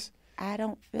is. I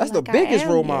don't feel that's like the biggest I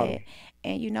am role model. yet.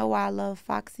 And you know why I love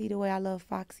Foxy the way I love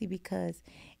Foxy? Because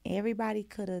everybody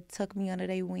could have took me under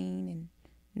their wing and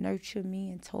nurtured me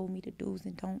and told me the do's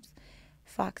and don'ts.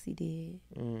 Foxy did.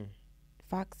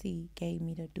 Foxy gave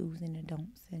me the do's and the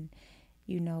don'ts, and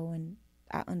you know, and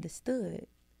I understood.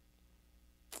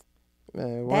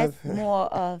 Man, that's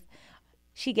more of,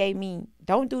 she gave me,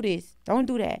 don't do this, don't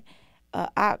do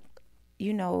that.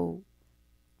 You know,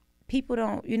 people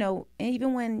don't, you know, and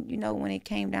even when, you know, when it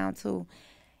came down to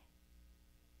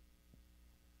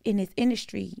in this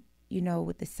industry, you know,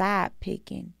 with the side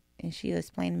picking, and she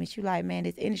explained to me, she like, man,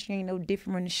 this industry ain't no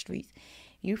different in the streets.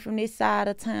 You from this side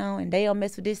of town and they don't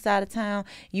mess with this side of town,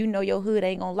 you know your hood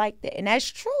ain't gonna like that. And that's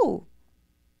true.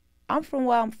 I'm from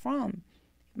where I'm from.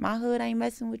 If my hood ain't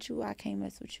messing with you, I can't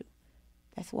mess with you.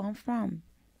 That's where I'm from.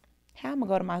 How I'm gonna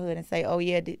go to my hood and say, oh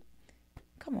yeah,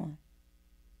 come on.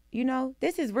 You know,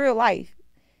 this is real life.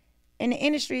 And the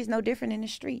industry is no different in the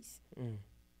streets.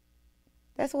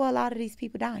 That's why a lot of these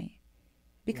people dying.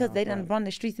 Because they done run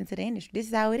the streets into the industry. This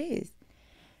is how it is.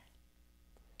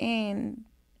 And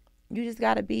you just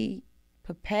got to be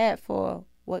prepared for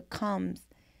what comes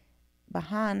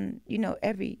behind, you know,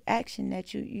 every action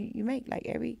that you make. Like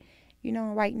every, you know,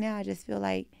 right now I just feel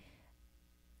like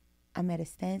I'm at a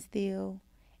standstill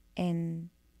and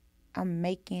I'm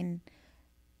at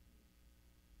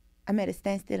a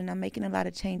standstill and I'm making a lot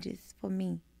of changes for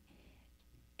me.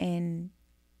 And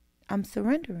I'm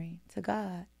surrendering to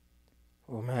God.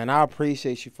 Well, man, I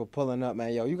appreciate you for pulling up,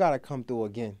 man. Yo, you got to come through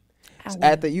again.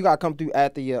 You gotta come through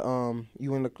after you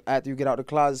after you get out the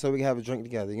closet so we can have a drink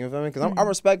together. You know what I mean? Because I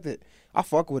respect it. I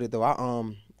fuck with it though.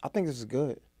 I think this is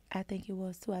good. I think it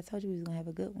was too. I told you we was gonna have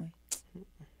a good one.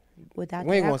 Without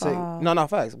we ain't the gonna alcohol. say no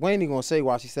facts. We ain't even gonna say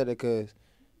why she said it because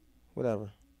whatever.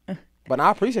 But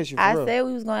I appreciate you for real. I said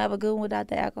we was gonna have a good one without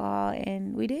the alcohol,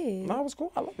 and we did. No, it was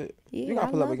cool. I love it. Yeah, you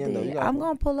gotta pull up again though. I'm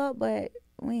gonna pull up, but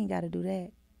we ain't gotta do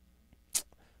that.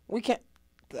 We can't.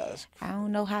 I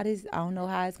don't know how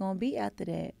it's gonna be after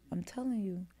that. I'm telling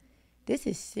you, this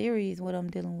is serious what I'm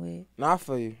dealing with. No, I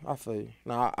feel you.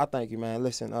 No, I thank you, man.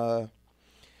 Listen,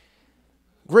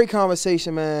 great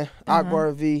conversation, man.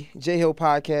 Akbar V, J Hill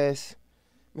Podcast,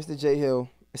 Mr. J Hill.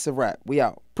 It's a wrap. We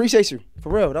out. Appreciate you for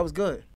real. That was good.